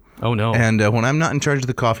brewing. Oh no. And when I'm not in charge of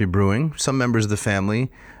the coffee brewing, some members of the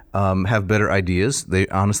family have better ideas. They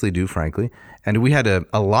honestly do, frankly. And we had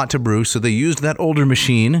a lot to brew, so they used that older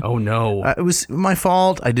machine. Oh no. It was my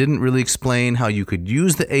fault. I didn't really explain how you could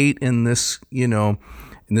use the 8 in this, in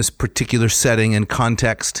this particular setting and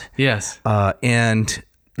context. Yes. And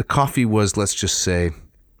the coffee was, let's just say,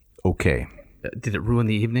 okay. Did it ruin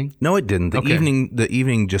the evening? No, it didn't. The Okay.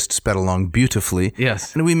 evening just sped along beautifully.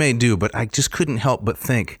 Yes. And we made do, but I just couldn't help but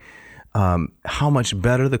think how much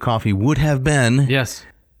better the coffee would have been Yes.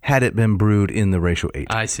 had it been brewed in the Ratio 8.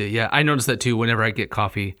 I see. Yeah, I noticed that too. Whenever I get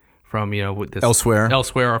coffee from with this Elsewhere,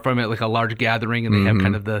 or from like a large gathering, and they have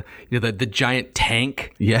kind of the the giant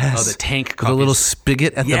tank. Yes. Oh, the tank With coffee. a little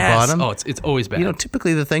spigot at Yes. the bottom. Oh, it's always bad.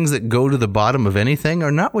 Typically the things that go to the bottom of anything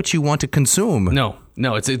are not what you want to consume.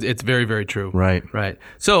 No, it's very, very true. Right. Right.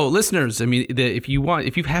 So, listeners, I mean,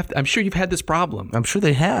 I'm sure you've had this problem. I'm sure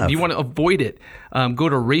they have. If you want to avoid it, go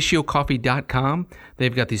to ratiocoffee.com.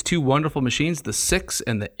 They've got these two wonderful machines, the 6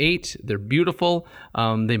 and the 8. They're beautiful.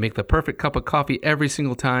 They make the perfect cup of coffee every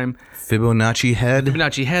single time. Fibonacci head,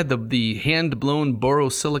 Fibonacci head, the hand-blown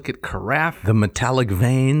borosilicate carafe. the metallic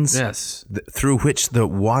veins. Yes. Through which the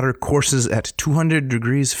water courses at 200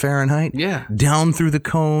 degrees Fahrenheit. Yeah. Down through the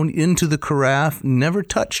cone, into the carafe, never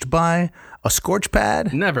touched by a scorch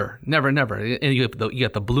pad. Never. And you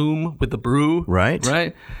got the bloom with the brew. Right.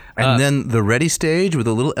 Right. And then the ready stage with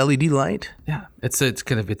a little LED light. Yeah. It's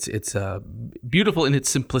beautiful in its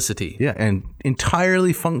simplicity. Yeah, and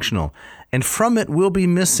entirely functional. And from it will be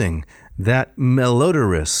missing that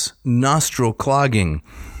malodorous, nostril clogging,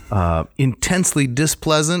 intensely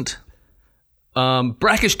displeasant.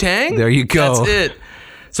 Brackish tang. There you go. That's it.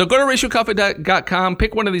 So go to ratiocoffee.com,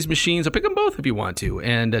 pick one of these machines, or pick them both if you want to,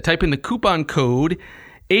 and type in the coupon code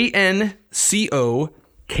ANCOK5.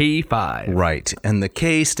 Right. And the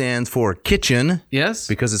K stands for kitchen. Yes?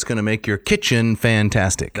 Because it's going to make your kitchen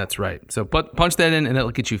fantastic. That's right. So punch that in, and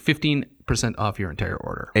that'll get you 15% off your entire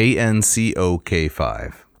order.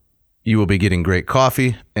 ANCOK5. You will be getting great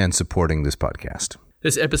coffee and supporting this podcast.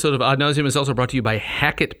 This episode of Ad Nauseum is also brought to you by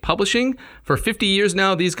Hackett Publishing. For 50 years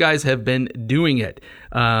now, these guys have been doing it,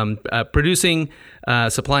 producing,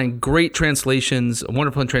 supplying great translations,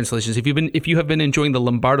 wonderful translations. If you have been enjoying the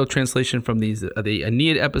Lombardo translation from the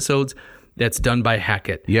Aeneid episodes, that's done by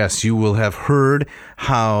Hackett. Yes, you will have heard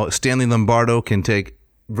how Stanley Lombardo can take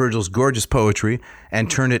Virgil's gorgeous poetry and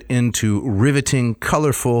turn it into riveting,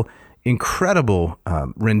 colorful, incredible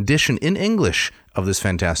rendition in English of this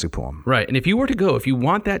fantastic poem. Right. And if you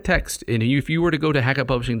want that text, and if you were to go to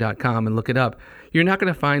hackettpublishing.com and look it up, you're not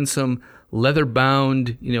going to find some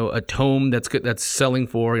leather-bound, a tome that's selling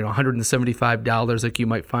for $175 like you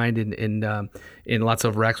might find in lots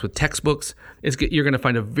of racks with textbooks. You're going to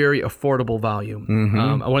find a very affordable volume.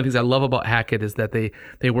 One of the things I love about Hackett is that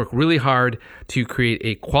they work really hard to create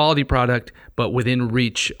a quality product, but within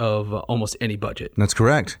reach of almost any budget. That's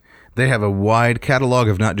correct. They have a wide catalog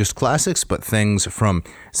of not just classics, but things from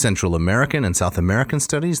Central American and South American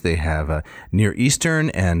studies. They have Near Eastern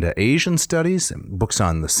and Asian studies, books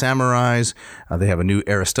on the samurais. They have a new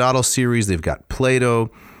Aristotle series. They've got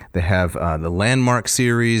Plato. They have the Landmark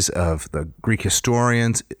series of the Greek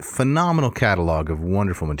historians. Phenomenal catalog of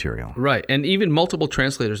wonderful material. Right. And even multiple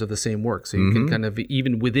translators of the same work. So you can kind of,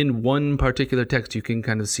 even within one particular text, you can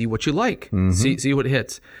kind of see what you like, see what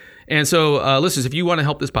hits. And so, listeners, if you want to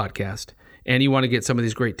help this podcast and you want to get some of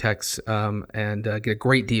these great texts and get a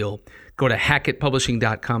great deal, go to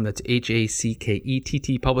hackettpublishing.com. That's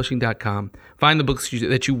HACKETT publishing.com. Find the books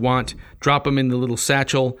that you want, drop them in the little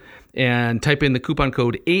satchel, and type in the coupon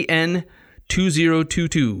code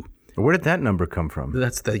AN2022. Where did that number come from?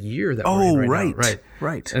 That's the year that Oh, we're in right. now.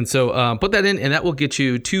 Right. And so put that in, and that will get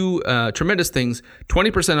you two tremendous things: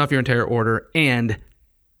 20% off your entire order, and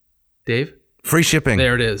Dave, Free shipping.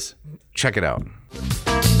 there it is. Check it out.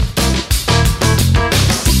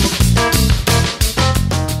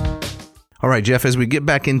 All right, Jeff, as we get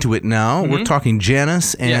back into it now, we're talking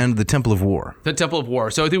Janus and the Temple of War. The Temple of War.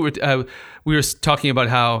 So I think we were talking about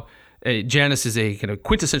how Janus is a kind of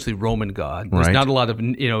quintessentially Roman god. There's Right. not a lot of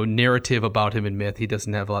narrative about him in myth. He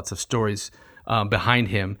doesn't have lots of stories behind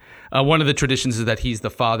him. One of the traditions is that he's the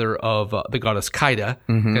father of the goddess Kaida,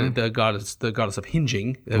 the goddess of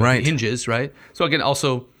hinging, Right. hinges, right? So again,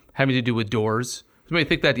 also having to do with doors. So I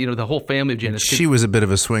think that the whole family of Janus. She was a bit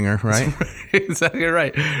of a swinger, right? Exactly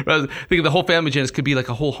right. I was thinking the whole family of Janus could be like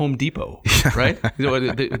a whole Home Depot, right?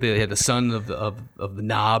 They had the son of the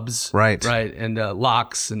knobs, Right. and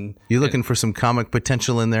locks, and You looking for some comic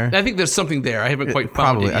potential in there? I think there's something there. I haven't quite found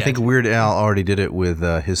Probably. it yet. I think Weird Al already did it with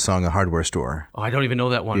his song "A Hardware Store." Oh, I don't even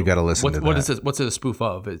know that one. You gotta listen to What that. is this? What's it a spoof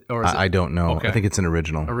of? Or is I don't know. Okay. I think it's an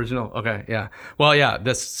original. Original. Okay, yeah. Well, yeah,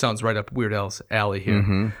 this sounds right up Weird Al's alley here.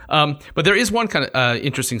 Mm-hmm. But there is one kind of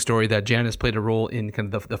interesting story that Janus played a role in,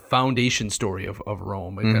 kind of the foundation story of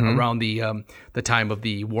Rome, kind Mm-hmm. of around the time of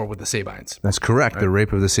the war with the Sabines. That's correct. The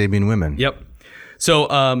rape of the Sabine women. Yep.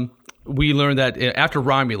 So we learned that after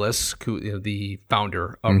Romulus, the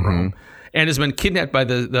founder of Rome, and has been kidnapped by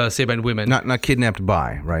the Sabine women. Not kidnapped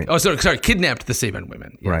by, right? Oh, sorry, kidnapped the Sabine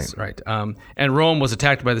women. Yes, right. And Rome was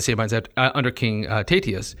attacked by the Sabines under King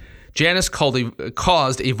Tatius. Janus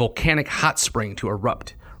caused a volcanic hot spring to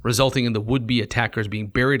erupt, resulting in the would-be attackers being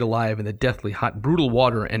buried alive in the deathly hot, brutal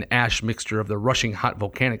water and ash mixture of the rushing hot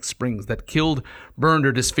volcanic springs that killed, burned,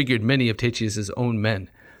 or disfigured many of Tatius's own men.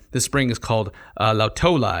 This spring is called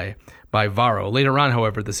Lautolae by Varro. Later on,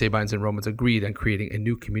 however, the Sabines and Romans agreed on creating a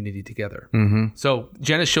new community together. So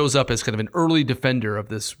Janus shows up as kind of an early defender of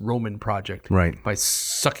this Roman project, Right. by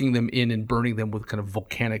sucking them in and burning them with kind of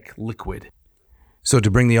volcanic liquid. So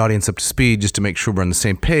to bring the audience up to speed, just to make sure we're on the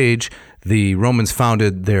same page, the Romans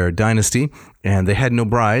founded their dynasty, and they had no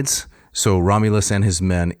brides. So Romulus and his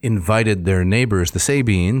men invited their neighbors, the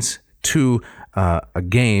Sabines, to a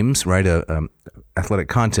games, right, a athletic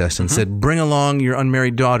contest, and said, "Bring along your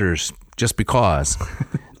unmarried daughters, just because."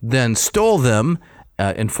 Then stole them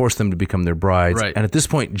and forced them to become their brides. Right. And at this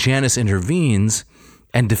point, Janus intervenes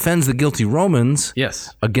and defends the guilty Romans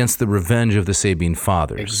Yes. against the revenge of the Sabine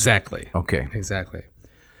fathers. Exactly. Okay. Exactly.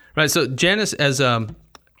 Right. So Janus, as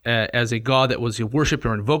a god that was worshipped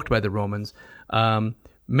or invoked by the Romans,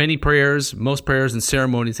 most prayers and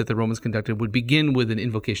ceremonies that the Romans conducted would begin with an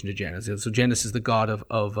invocation to Janus. So Janus is the god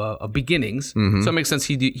of beginnings. So it makes sense.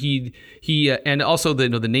 He and also the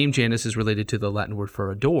name Janus is related to the Latin word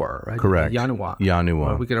for a door, right? Correct. Janua.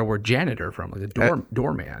 Janua. We get our word janitor from, like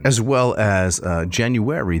doorman. As well as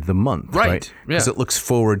January, the month, right? Yeah. Because it looks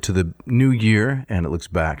forward to the new year and it looks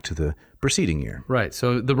back to the preceding year. Right.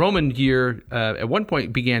 So the Roman year at one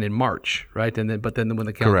point began in March, right? And then when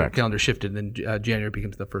the calendar shifted, then January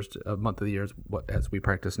becomes the first month of the year, as we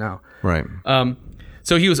practice now. Right.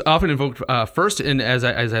 So he was often invoked first, and as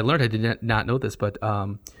I learned, I did not know this, but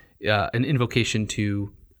an invocation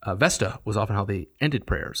to Vesta was often how they ended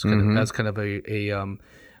prayers, as kind of a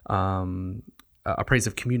praise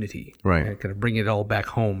of community, Right. And kind of bringing it all back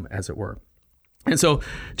home, as it were. And so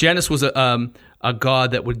Janus was a god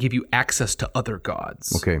that would give you access to other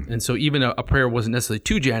gods. Okay. And so even a prayer wasn't necessarily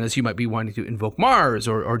to Janus. You might be wanting to invoke Mars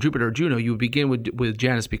or Jupiter or Juno. You would begin with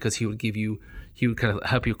Janus because he would kind of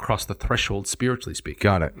help you cross the threshold, spiritually speaking.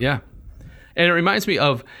 Got it. Yeah. And it reminds me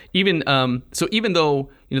of even though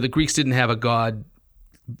the Greeks didn't have a god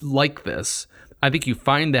like this, I think you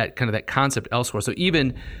find that concept elsewhere. So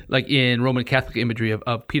even like in Roman Catholic imagery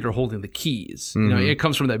of Peter holding the keys, it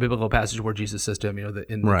comes from that biblical passage where Jesus says to him,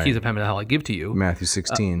 in the Right. keys of heaven and hell I give to you. Matthew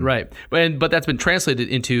 16. Right. But that's been translated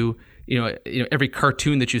into every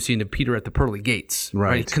cartoon that you've seen of Peter at the pearly gates,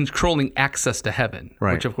 Right. Controlling access to heaven,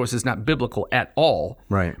 Right. which of course is not biblical at all.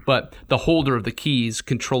 Right. But the holder of the keys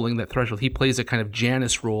controlling that threshold, he plays a kind of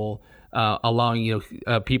Janus role, allowing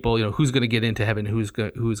people who's going to get into heaven, who's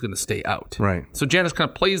going to stay out. Right. So Janus kind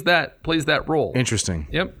of plays that role. Interesting.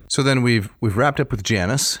 Yep. So then we've wrapped up with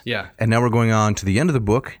Janus. Yeah. And now we're going on to the end of the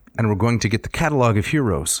book, and we're going to get the catalog of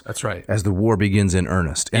heroes. That's right. As the war begins in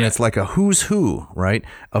earnest. And it's like a who's who, right,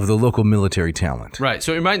 of the local military talent. Right.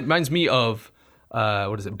 So it reminds me of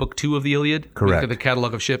what is it? Book 2 of the Iliad. Correct. The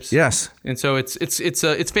catalog of ships. Yes. And so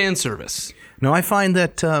it's fan service. Now, I find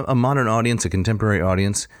that a modern audience, a contemporary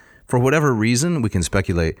audience, for whatever reason, we can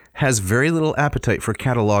speculate, has very little appetite for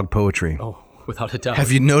catalog poetry. Oh, without a doubt.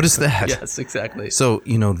 Have you noticed that? Yes, exactly. So,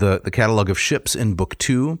 the catalog of ships in Book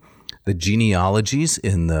 2 the genealogies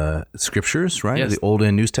in the scriptures, right? Yes. The Old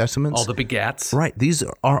and New Testaments. All the begats. Right. These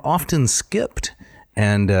are often skipped.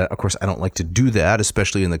 And of course, I don't like to do that,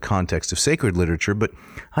 especially in the context of sacred literature, but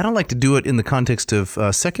I don't like to do it in the context of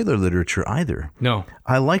secular literature either. No.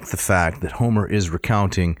 I like the fact that Homer is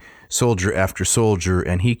recounting soldier after soldier,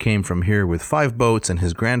 and he came from here with 5 boats, and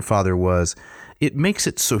his grandfather was. It makes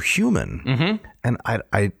it so human. Mm-hmm. And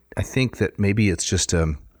I think that maybe it's just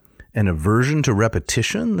an aversion to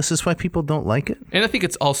repetition. This is why people don't like it. And I think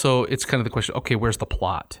it's kind of the question, okay, where's the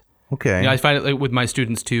plot? Okay. I find it like with my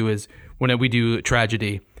students too, is when we do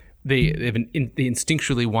tragedy, they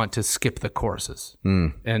instinctually want to skip the choruses,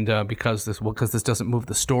 and because this doesn't move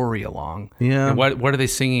the story along. Yeah. And what are they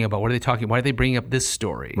singing about? What are they talking? Why are they bringing up this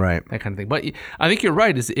story? Right. That kind of thing. But I think you're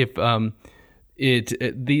right. Is if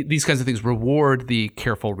these kinds of things reward the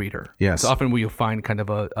careful reader. Yes. So often you'll find kind of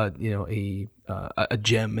a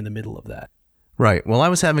gem in the middle of that. Right. Well, I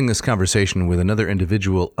was having this conversation with another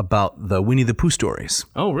individual about the Winnie the Pooh stories.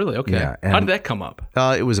 Oh, really? Okay. Yeah, How did that come up?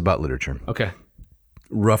 It was about literature. Okay.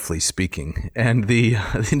 Roughly speaking. And the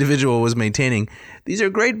individual was maintaining, these are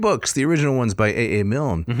great books, the original ones by A.A.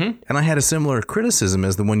 Milne. Mm-hmm. And I had a similar criticism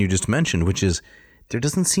as the one you just mentioned, which is there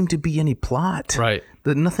doesn't seem to be any plot. Right.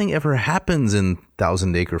 That nothing ever happens in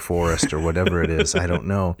Thousand Acre Forest or whatever it is. I don't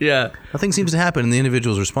know. Yeah. Nothing seems to happen. And the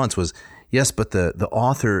individual's response was, yes, but the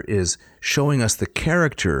author is showing us the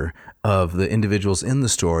character of the individuals in the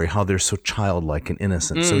story, how they're so childlike and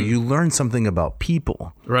innocent. So you learn something about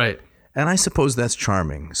people. Right. And I suppose that's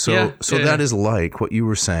charming. So that is like what you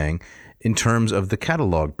were saying in terms of the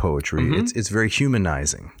catalog poetry. Mm-hmm. It's very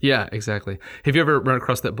humanizing. Yeah, exactly. Have you ever run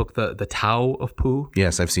across that book, The Tao of Pooh?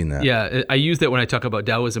 Yes, I've seen that. Yeah, I use that when I talk about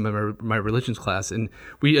Taoism in my religions class, and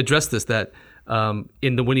we address this that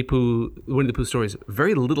in the Winnie the Pooh stories,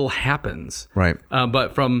 very little happens. Right.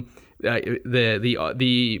 But from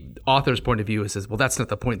the author's point of view, it says, well, that's not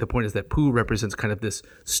the point. The point is that Pooh represents kind of this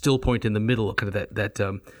still point in the middle, kind of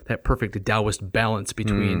that perfect Taoist balance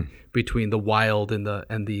between the wild and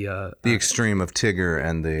the extreme of Tigger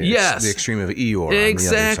and the extreme of Eeyore.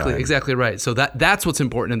 Exactly right. So that's what's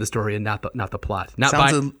important in the story, and not the plot.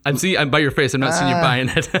 I'm by your face. I'm not seeing you buying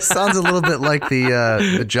it. Sounds a little bit like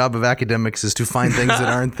the job of academics is to find things that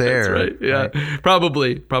aren't there. That's right. Yeah. Right?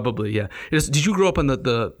 Probably. Yeah. Did you grow up on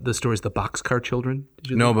the stories, the Boxcar Children?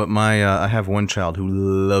 No, but I have one child who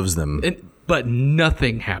loves them. But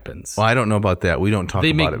nothing happens. Well, I don't know about that. We don't talk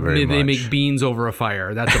about it very much. They make beans over a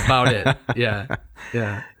fire. That's about it. Yeah.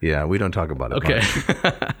 Yeah, we don't talk about it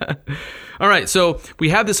much. All right, so we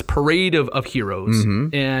have this parade of heroes,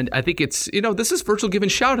 and I think it's, this is Virgil giving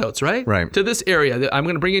shout-outs, right? Right. To this area. I'm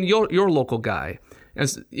going to bring in your local guy.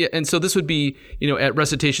 And so this would be, at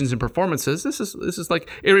recitations and performances, this is like,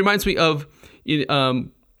 it reminds me of,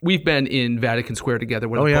 we've been in Vatican Square together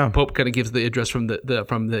where the Pope kind of gives the address from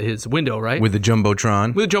his window, right? With the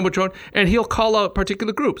Jumbotron. And he'll call out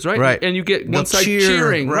particular groups, right? Right. And you get one side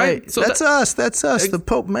cheering, right? So that's us. The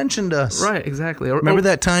Pope mentioned us. Right, exactly. Remember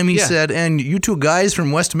that time he said, and you two guys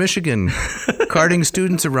from West Michigan carting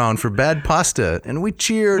students around for bad pasta, and we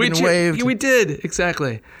cheered and waved. We did,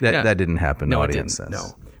 exactly. That didn't happen. No, it didn't.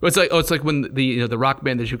 No. It's like when the rock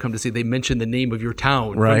band that you come to see, they mention the name of your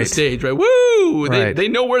town from the stage, right? Woo! They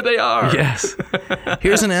know where they are. Yes.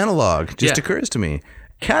 Here's an analog. Just occurs to me.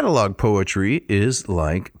 Catalog poetry is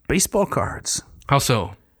like baseball cards. How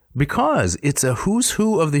so? Because it's a who's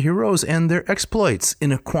who of the heroes and their exploits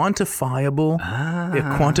in a quantifiable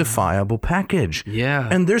package. Yeah.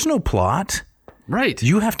 And there's no plot. Right.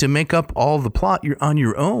 You have to make up all the plot on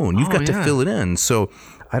your own. You've got to fill it in. So,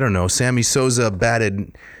 I don't know, Sammy Sosa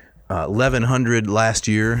batted 1,100 last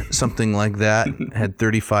year, something like that, had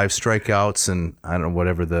 35 strikeouts and, I don't know,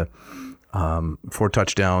 whatever the 4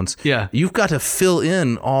 touchdowns. Yeah. You've got to fill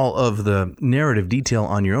in all of the narrative detail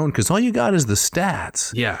on your own because all you got is the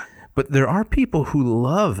stats. Yeah. But there are people who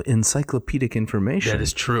love encyclopedic information. That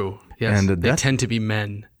is true. Yes. And they tend to be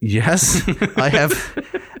men. Yes. I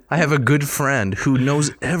have a good friend who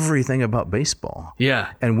knows everything about baseball.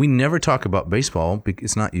 Yeah. And we never talk about baseball.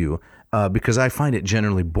 It's not you. Because I find it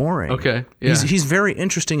generally boring. Okay. Yeah. He's very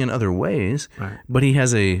interesting in other ways, right. But he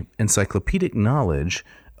has a encyclopedic knowledge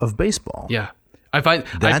of baseball. Yeah. I find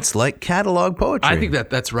that's like catalog poetry. I think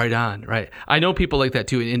that's right on. Right. I know people like that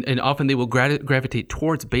too, and often they will gravitate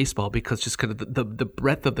towards baseball because just kind of the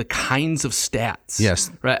breadth of the kinds of stats.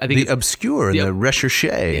 Yes. Right. I think the obscure, the recherche.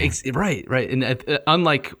 Right. And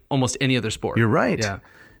unlike almost any other sport. You're right. Yeah.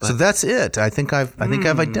 So that's it. I think I've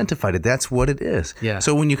identified it. That's what it is. Yeah.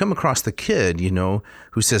 So when you come across the kid,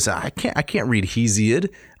 who says, I can't read Hesiod.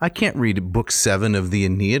 I can't read book 7 of the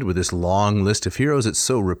Aeneid with this long list of heroes. It's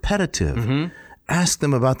so repetitive. Mm-hmm. ask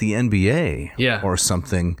them about the NBA Yeah. or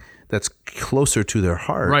something that's closer to their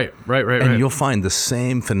heart. Right. And you'll find the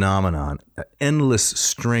same phenomenon, an endless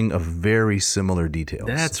string of very similar details.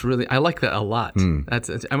 That's really, I like that a lot. I'm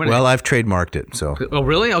gonna, Well, I've trademarked it, so. oh,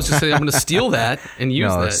 really? I was just saying I'm going to steal that and use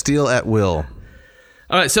No, that. steal at will.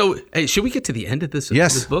 All right, so hey, should we get to the end of this,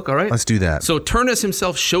 Yes. this book? All right. Let's do that. So Turnus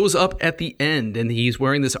himself shows up at the end, and he's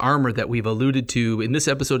wearing this armor that we've alluded to in this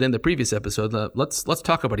episode and the previous episode. Let's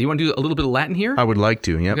talk about it. You want to do a little bit of Latin here? I would like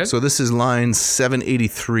to, yep. Okay. So this is line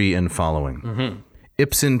 783 and following.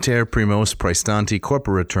 Ipsin ter primos praestanti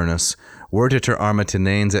corpora Turnus, vertiter arma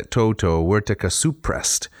tenaens et toto, vertica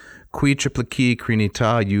supprest, qui triplici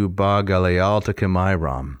crinita u ba galealta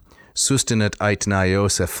chimairam. Sustinet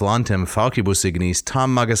aetnaios efflantem falcibus ignis,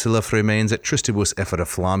 tam magas illa fremens et tristibus effera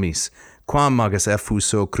flammis, quam magas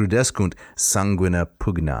effuso crudescunt sanguina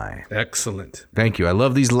pugnae. Excellent. Thank you. I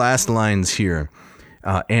love these last lines here.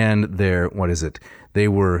 And they're, what is it? They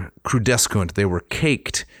were crudescunt. They were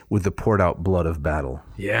caked with the poured out blood of battle.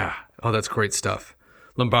 Yeah. Oh, that's great stuff.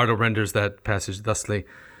 Lombardo renders that passage thusly.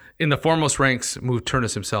 In the foremost ranks moved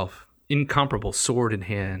Turnus himself, incomparable sword in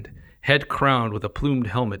hand, head crowned with a plumed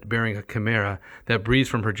helmet bearing a chimera that breathes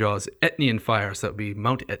from her jaws Etnian fires. That would be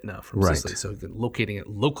Mount Etna from Right. Sicily, so locating it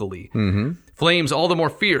locally. Flames all the more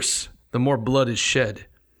fierce, the more blood is shed.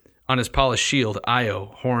 On his polished shield,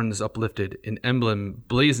 Io, horns uplifted, an emblem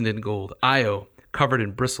blazoned in gold. Io, covered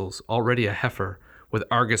in bristles, already a heifer, with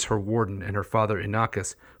Argus her warden and her father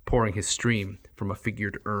Inachus pouring his stream from a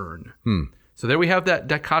figured urn. So there we have that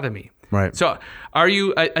dichotomy. Right. So are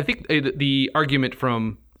you, I think the argument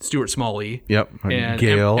from Stuart Smalley Yep. and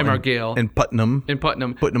Gale. M.R. Gale And Putnam. and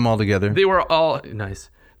Putnam, Putting them all together. they were all nice.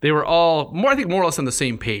 They were all more, I think, more or less on the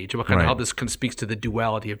same page about kind of Right. how this kind of speaks to the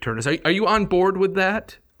duality of Turnus. Are you on board with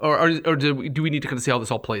that, or do we need to kind of see how this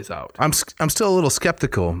all plays out? I'm still a little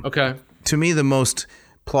skeptical. Okay. To me, the most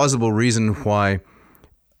plausible reason why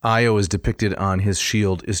Io is depicted on his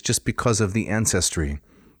shield is just because of the ancestry.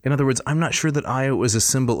 In other words, I'm not sure that Io is a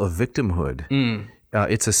symbol of victimhood.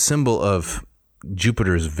 It's a symbol of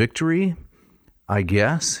Jupiter's victory, I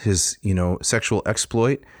guess, his, sexual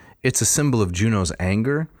exploit. It's a symbol of Juno's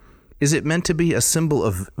anger. Is it meant to be a symbol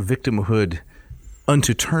of victimhood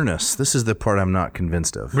unto Turnus? This is the part I'm not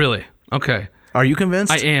convinced of. Really? Okay. Are you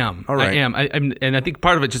convinced? I am. All right. I am. And I think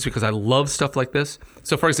part of it just because I love stuff like this.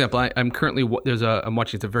 So, for example, I'm currently I'm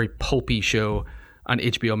watching a very pulpy show on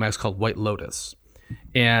HBO Max called White Lotus,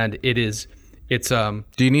 and it's Do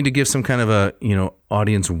you need to give some kind of a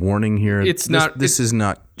audience warning here? It's not- This is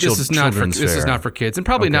not. this is not for children's this is fare. not for kids, and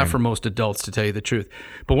probably not for most adults, to tell you the truth.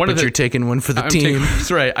 But one of But the you're taking one for the I'm team. that's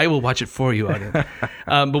right. I will watch it for you, audience.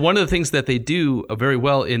 But one of the things that they do very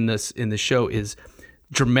well in this show is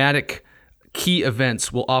dramatic key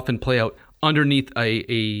events will often play out underneath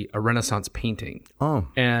a Renaissance painting. Oh.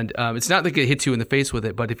 And it's not like it hits you in the face with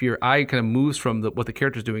it, but if your eye kind of moves from what the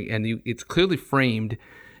character's doing and it's clearly framed,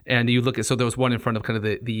 and you look at, so there was one in front of kind of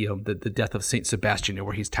the death of Saint Sebastian,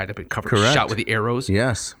 where he's tied up and covered, Correct. shot with the arrows.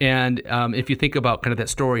 Yes. And if you think about kind of that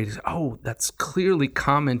story, that's clearly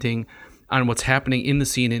commenting on what's happening in the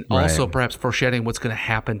scene, and also perhaps foreshadowing what's going to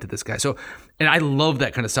happen to this guy. So, and I love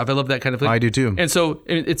that kind of stuff. I love that kind of thing. I do too. And so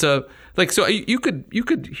it's so you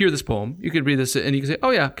could hear this poem, you could read this, and you can say, oh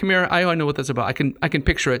yeah, Chimera, I know what that's about. I can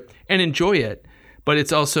picture it and enjoy it. But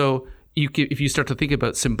it's also, if you start to think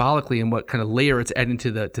about symbolically and what kind of layer it's adding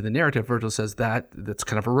to the narrative, Virgil says that's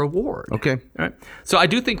kind of a reward. Okay. All right. So I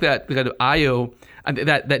do think that kind of Io,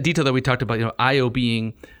 that detail that we talked about, Io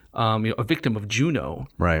being a victim of Juno,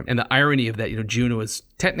 Right. and the irony of that, Juno is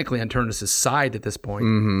technically on Turnus' side at this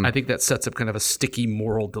point. I think that sets up kind of a sticky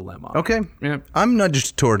moral dilemma. Okay. Yeah. I'm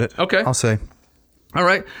nudged toward it. Okay. I'll say. All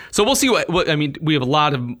right. So we'll see what I mean. We have a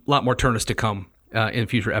lot more Turnus to come in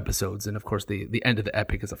future episodes, and of course, the end of the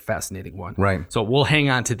epic is a fascinating one. Right. So we'll hang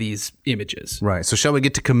on to these images. Right. So shall we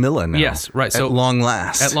get to Camilla now? Yes, right. So at long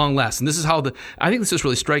last. At long last. And this is how I think this is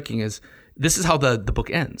really striking is this is how the book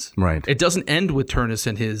ends. Right. It doesn't end with Turnus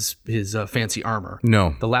and his fancy armor.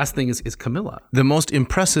 No. The last thing is Camilla. The most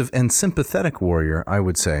impressive and sympathetic warrior, I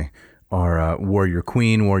would say, are warrior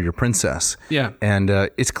queen, warrior princess. Yeah. And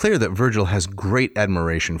it's clear that Virgil has great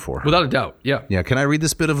admiration for her. Without a doubt. Yeah. Yeah. Can I read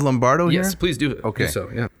this bit of Lombardo here? Yes, please do. Okay. Do so,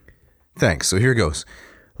 yeah. Thanks. So here goes.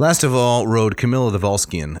 Last of all rode Camilla the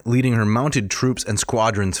Volscian, leading her mounted troops and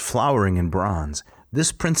squadrons flowering in bronze.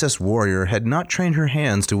 This princess warrior had not trained her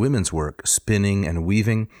hands to women's work, spinning and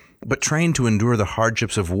weaving, but trained to endure the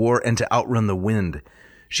hardships of war and to outrun the wind.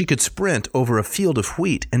 She could sprint over a field of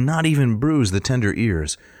wheat and not even bruise the tender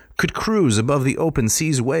ears. could cruise above the open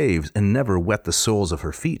sea's waves and never wet the soles of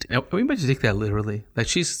her feet. Now, we might just take that literally. Like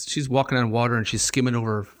she's walking on water and she's skimming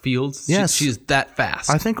over fields. Yes. She's that fast.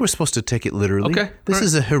 I think we're supposed to take it literally. Okay. This All right.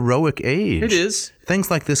 is a heroic age. It is.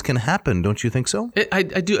 Things like this can happen, don't you think so? I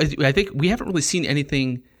do. I think we haven't really seen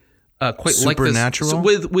anything quite Supernatural?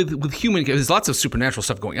 like this. So with human, there's lots of supernatural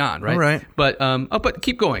stuff going on, right? All right. But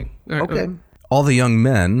keep going. All right. Okay. All the young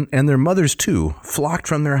men, and their mothers too, flocked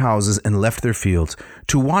from their houses and left their fields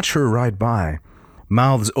to watch her ride by,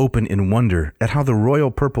 mouths open in wonder at how the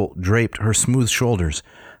royal purple draped her smooth shoulders,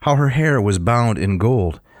 how her hair was bound in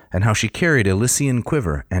gold, and how she carried a Lycian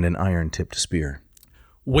quiver and an iron-tipped spear.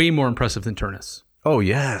 Way more impressive than Turnus. Oh,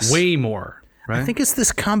 yes. Way more. Right? I think it's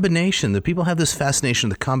this combination. The people have this fascination,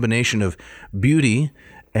 the combination of beauty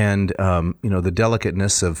and the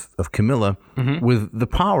delicateness of Camilla with the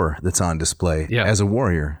power that's on display as a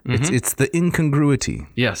warrior. It's the incongruity.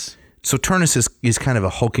 Yes. So Turnus is kind of a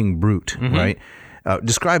hulking brute, right?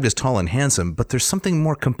 Described as tall and handsome, but there's something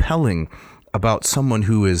more compelling about someone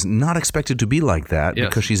who is not expected to be like that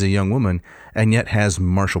because she's a young woman and yet has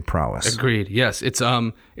martial prowess. Agreed. Yes, it's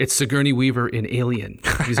Sigourney Weaver in Alien.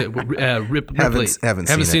 She's Ripley. Haven't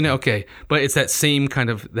seen it. Okay, but it's that same kind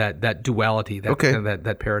of that duality,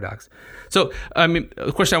 that paradox. So, I mean,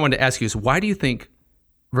 the question I wanted to ask you is, why do you think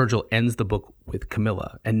Virgil ends the book with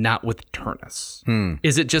Camilla and not with Turnus?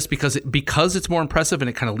 Is it just because it's more impressive and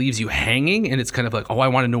it kind of leaves you hanging and it's kind of like, oh, I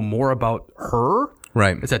want to know more about her?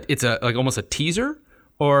 Right. It's like almost a teaser,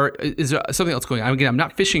 or is there something else going on? Again, I'm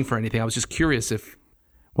not fishing for anything. I was just curious if.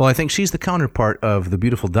 Well, I think she's the counterpart of the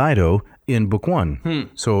beautiful Dido in Book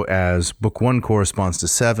 1. So as Book 1 corresponds to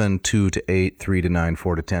 7, 2 to 8, 3 to 9,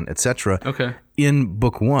 4 to 10, etc. Okay. In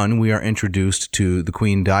Book 1, we are introduced to the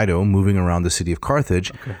Queen Dido moving around the city of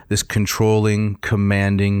Carthage, this controlling,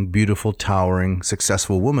 commanding, beautiful, towering,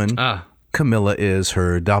 successful woman. Camilla is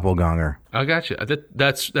her doppelganger. I gotcha.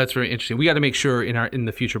 That's very interesting. We got to make sure in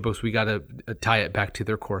the future books we got to tie it back to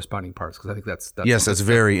their corresponding parts, because I think that's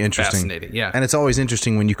very interesting. Fascinating. Yeah, and it's always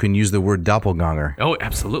interesting when you can use the word doppelganger. Oh,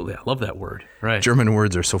 absolutely. I love that word. Right. German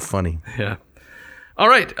words are so funny. Yeah. All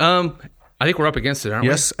right. I think we're up against it, aren't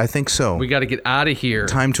we? Yes, I think so. We got to get out of here.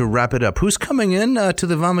 Time to wrap it up. Who's coming in to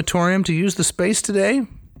the vomitorium to use the space today?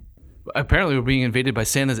 Apparently, we're being invaded by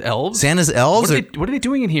Santa's elves. Santa's elves? What are they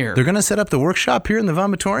doing in here? They're going to set up the workshop here in the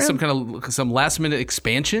vomitorium? Some last minute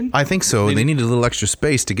expansion? I think so. They need a little extra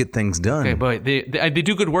space to get things done. Okay, but they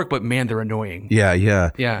do good work, but man, they're annoying.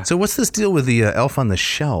 Yeah. So what's this deal with the elf on the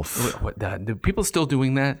shelf? Do people still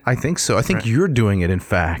doing that? I think so. I think you're doing it, in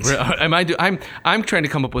fact. I'm trying to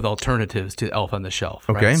come up with alternatives to Elf on the Shelf.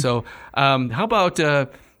 Right? Okay. So how about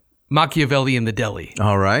Machiavelli in the Deli?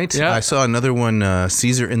 All right. Yeah. I saw another one,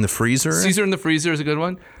 Caesar in the Freezer. Caesar in the Freezer is a good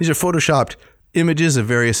one. These are photoshopped images of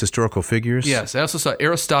various historical figures. Yes. I also saw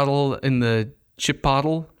Aristotle in the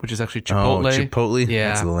Chipotle, which is actually Chipotle. Oh, Chipotle?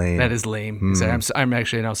 Yeah. That's lame. That is lame. I'm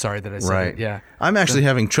actually now sorry that I said it. Yeah. I'm actually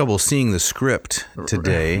having trouble seeing the script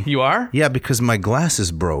today. You are? Yeah, because my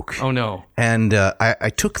glasses broke. Oh, no. And I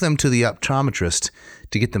took them to the optometrist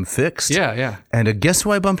to get them fixed. Yeah. And guess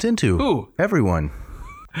who I bumped into? Who? Everyone.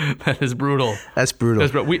 That is brutal. That's brutal.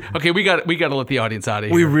 We got to let the audience out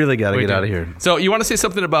of here. We really got to get out of here. So you want to say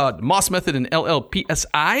something about Moss Method and LLPSI?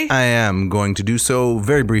 I am going to do so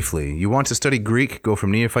very briefly. You want to study Greek, go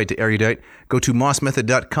from neophyte to erudite, go to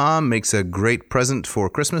mossmethod.com, makes a great present for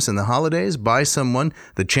Christmas and the holidays. Buy someone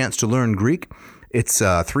the chance to learn Greek. It's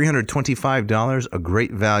 $325, a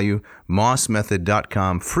great value.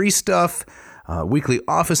 Mossmethod.com, free stuff, weekly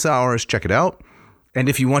office hours. Check it out. And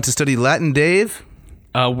if you want to study Latin, Dave...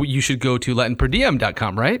 you should go to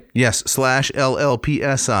latinperdiem.com, right? Yes,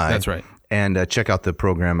 /LLPSI. That's right. And check out the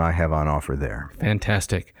program I have on offer there.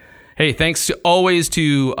 Fantastic. Hey, thanks always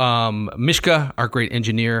to Mishka, our great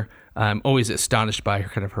engineer. I'm always astonished by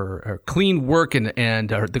her clean work and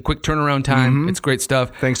the quick turnaround time. It's great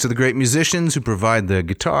stuff. Thanks to the great musicians who provide the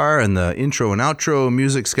guitar and the intro and outro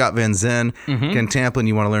music. Scott Van Zen, Ken Tamplin.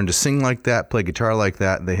 You want to learn to sing like that, play guitar like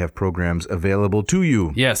that, they have programs available to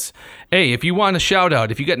you. Yes. Hey, if you want a shout out,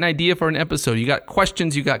 if you got an idea for an episode, you got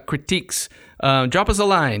questions, you got critiques, drop us a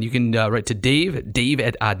line. You can write to Dave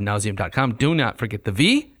at adnauseum.com. Do not forget the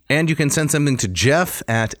V. And you can send something to Jeff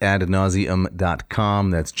at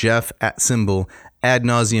adnauseum.com. That's Jeff at symbol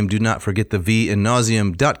adnauseum. Do not forget the V in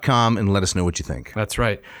nauseum.com and let us know what you think. That's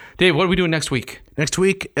right. Dave, what are we doing next week? Next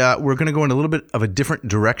week, we're going to go in a little bit of a different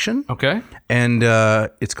direction. Okay. And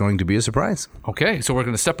it's going to be a surprise. Okay. So we're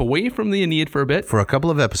going to step away from the Aeneid for a bit. For a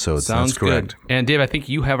couple of episodes. Sounds That's correct. Good. And Dave, I think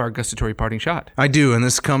you have our gustatory parting shot. I do. And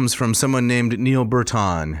this comes from someone named Neil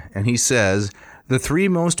Burton. And he says, the 3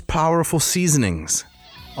 most powerful seasonings: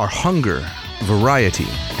 are hunger, variety,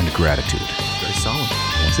 and gratitude. Very solemn.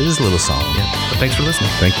 Yes, it is a little solemn. Yeah. But thanks for listening.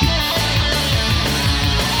 Thank you.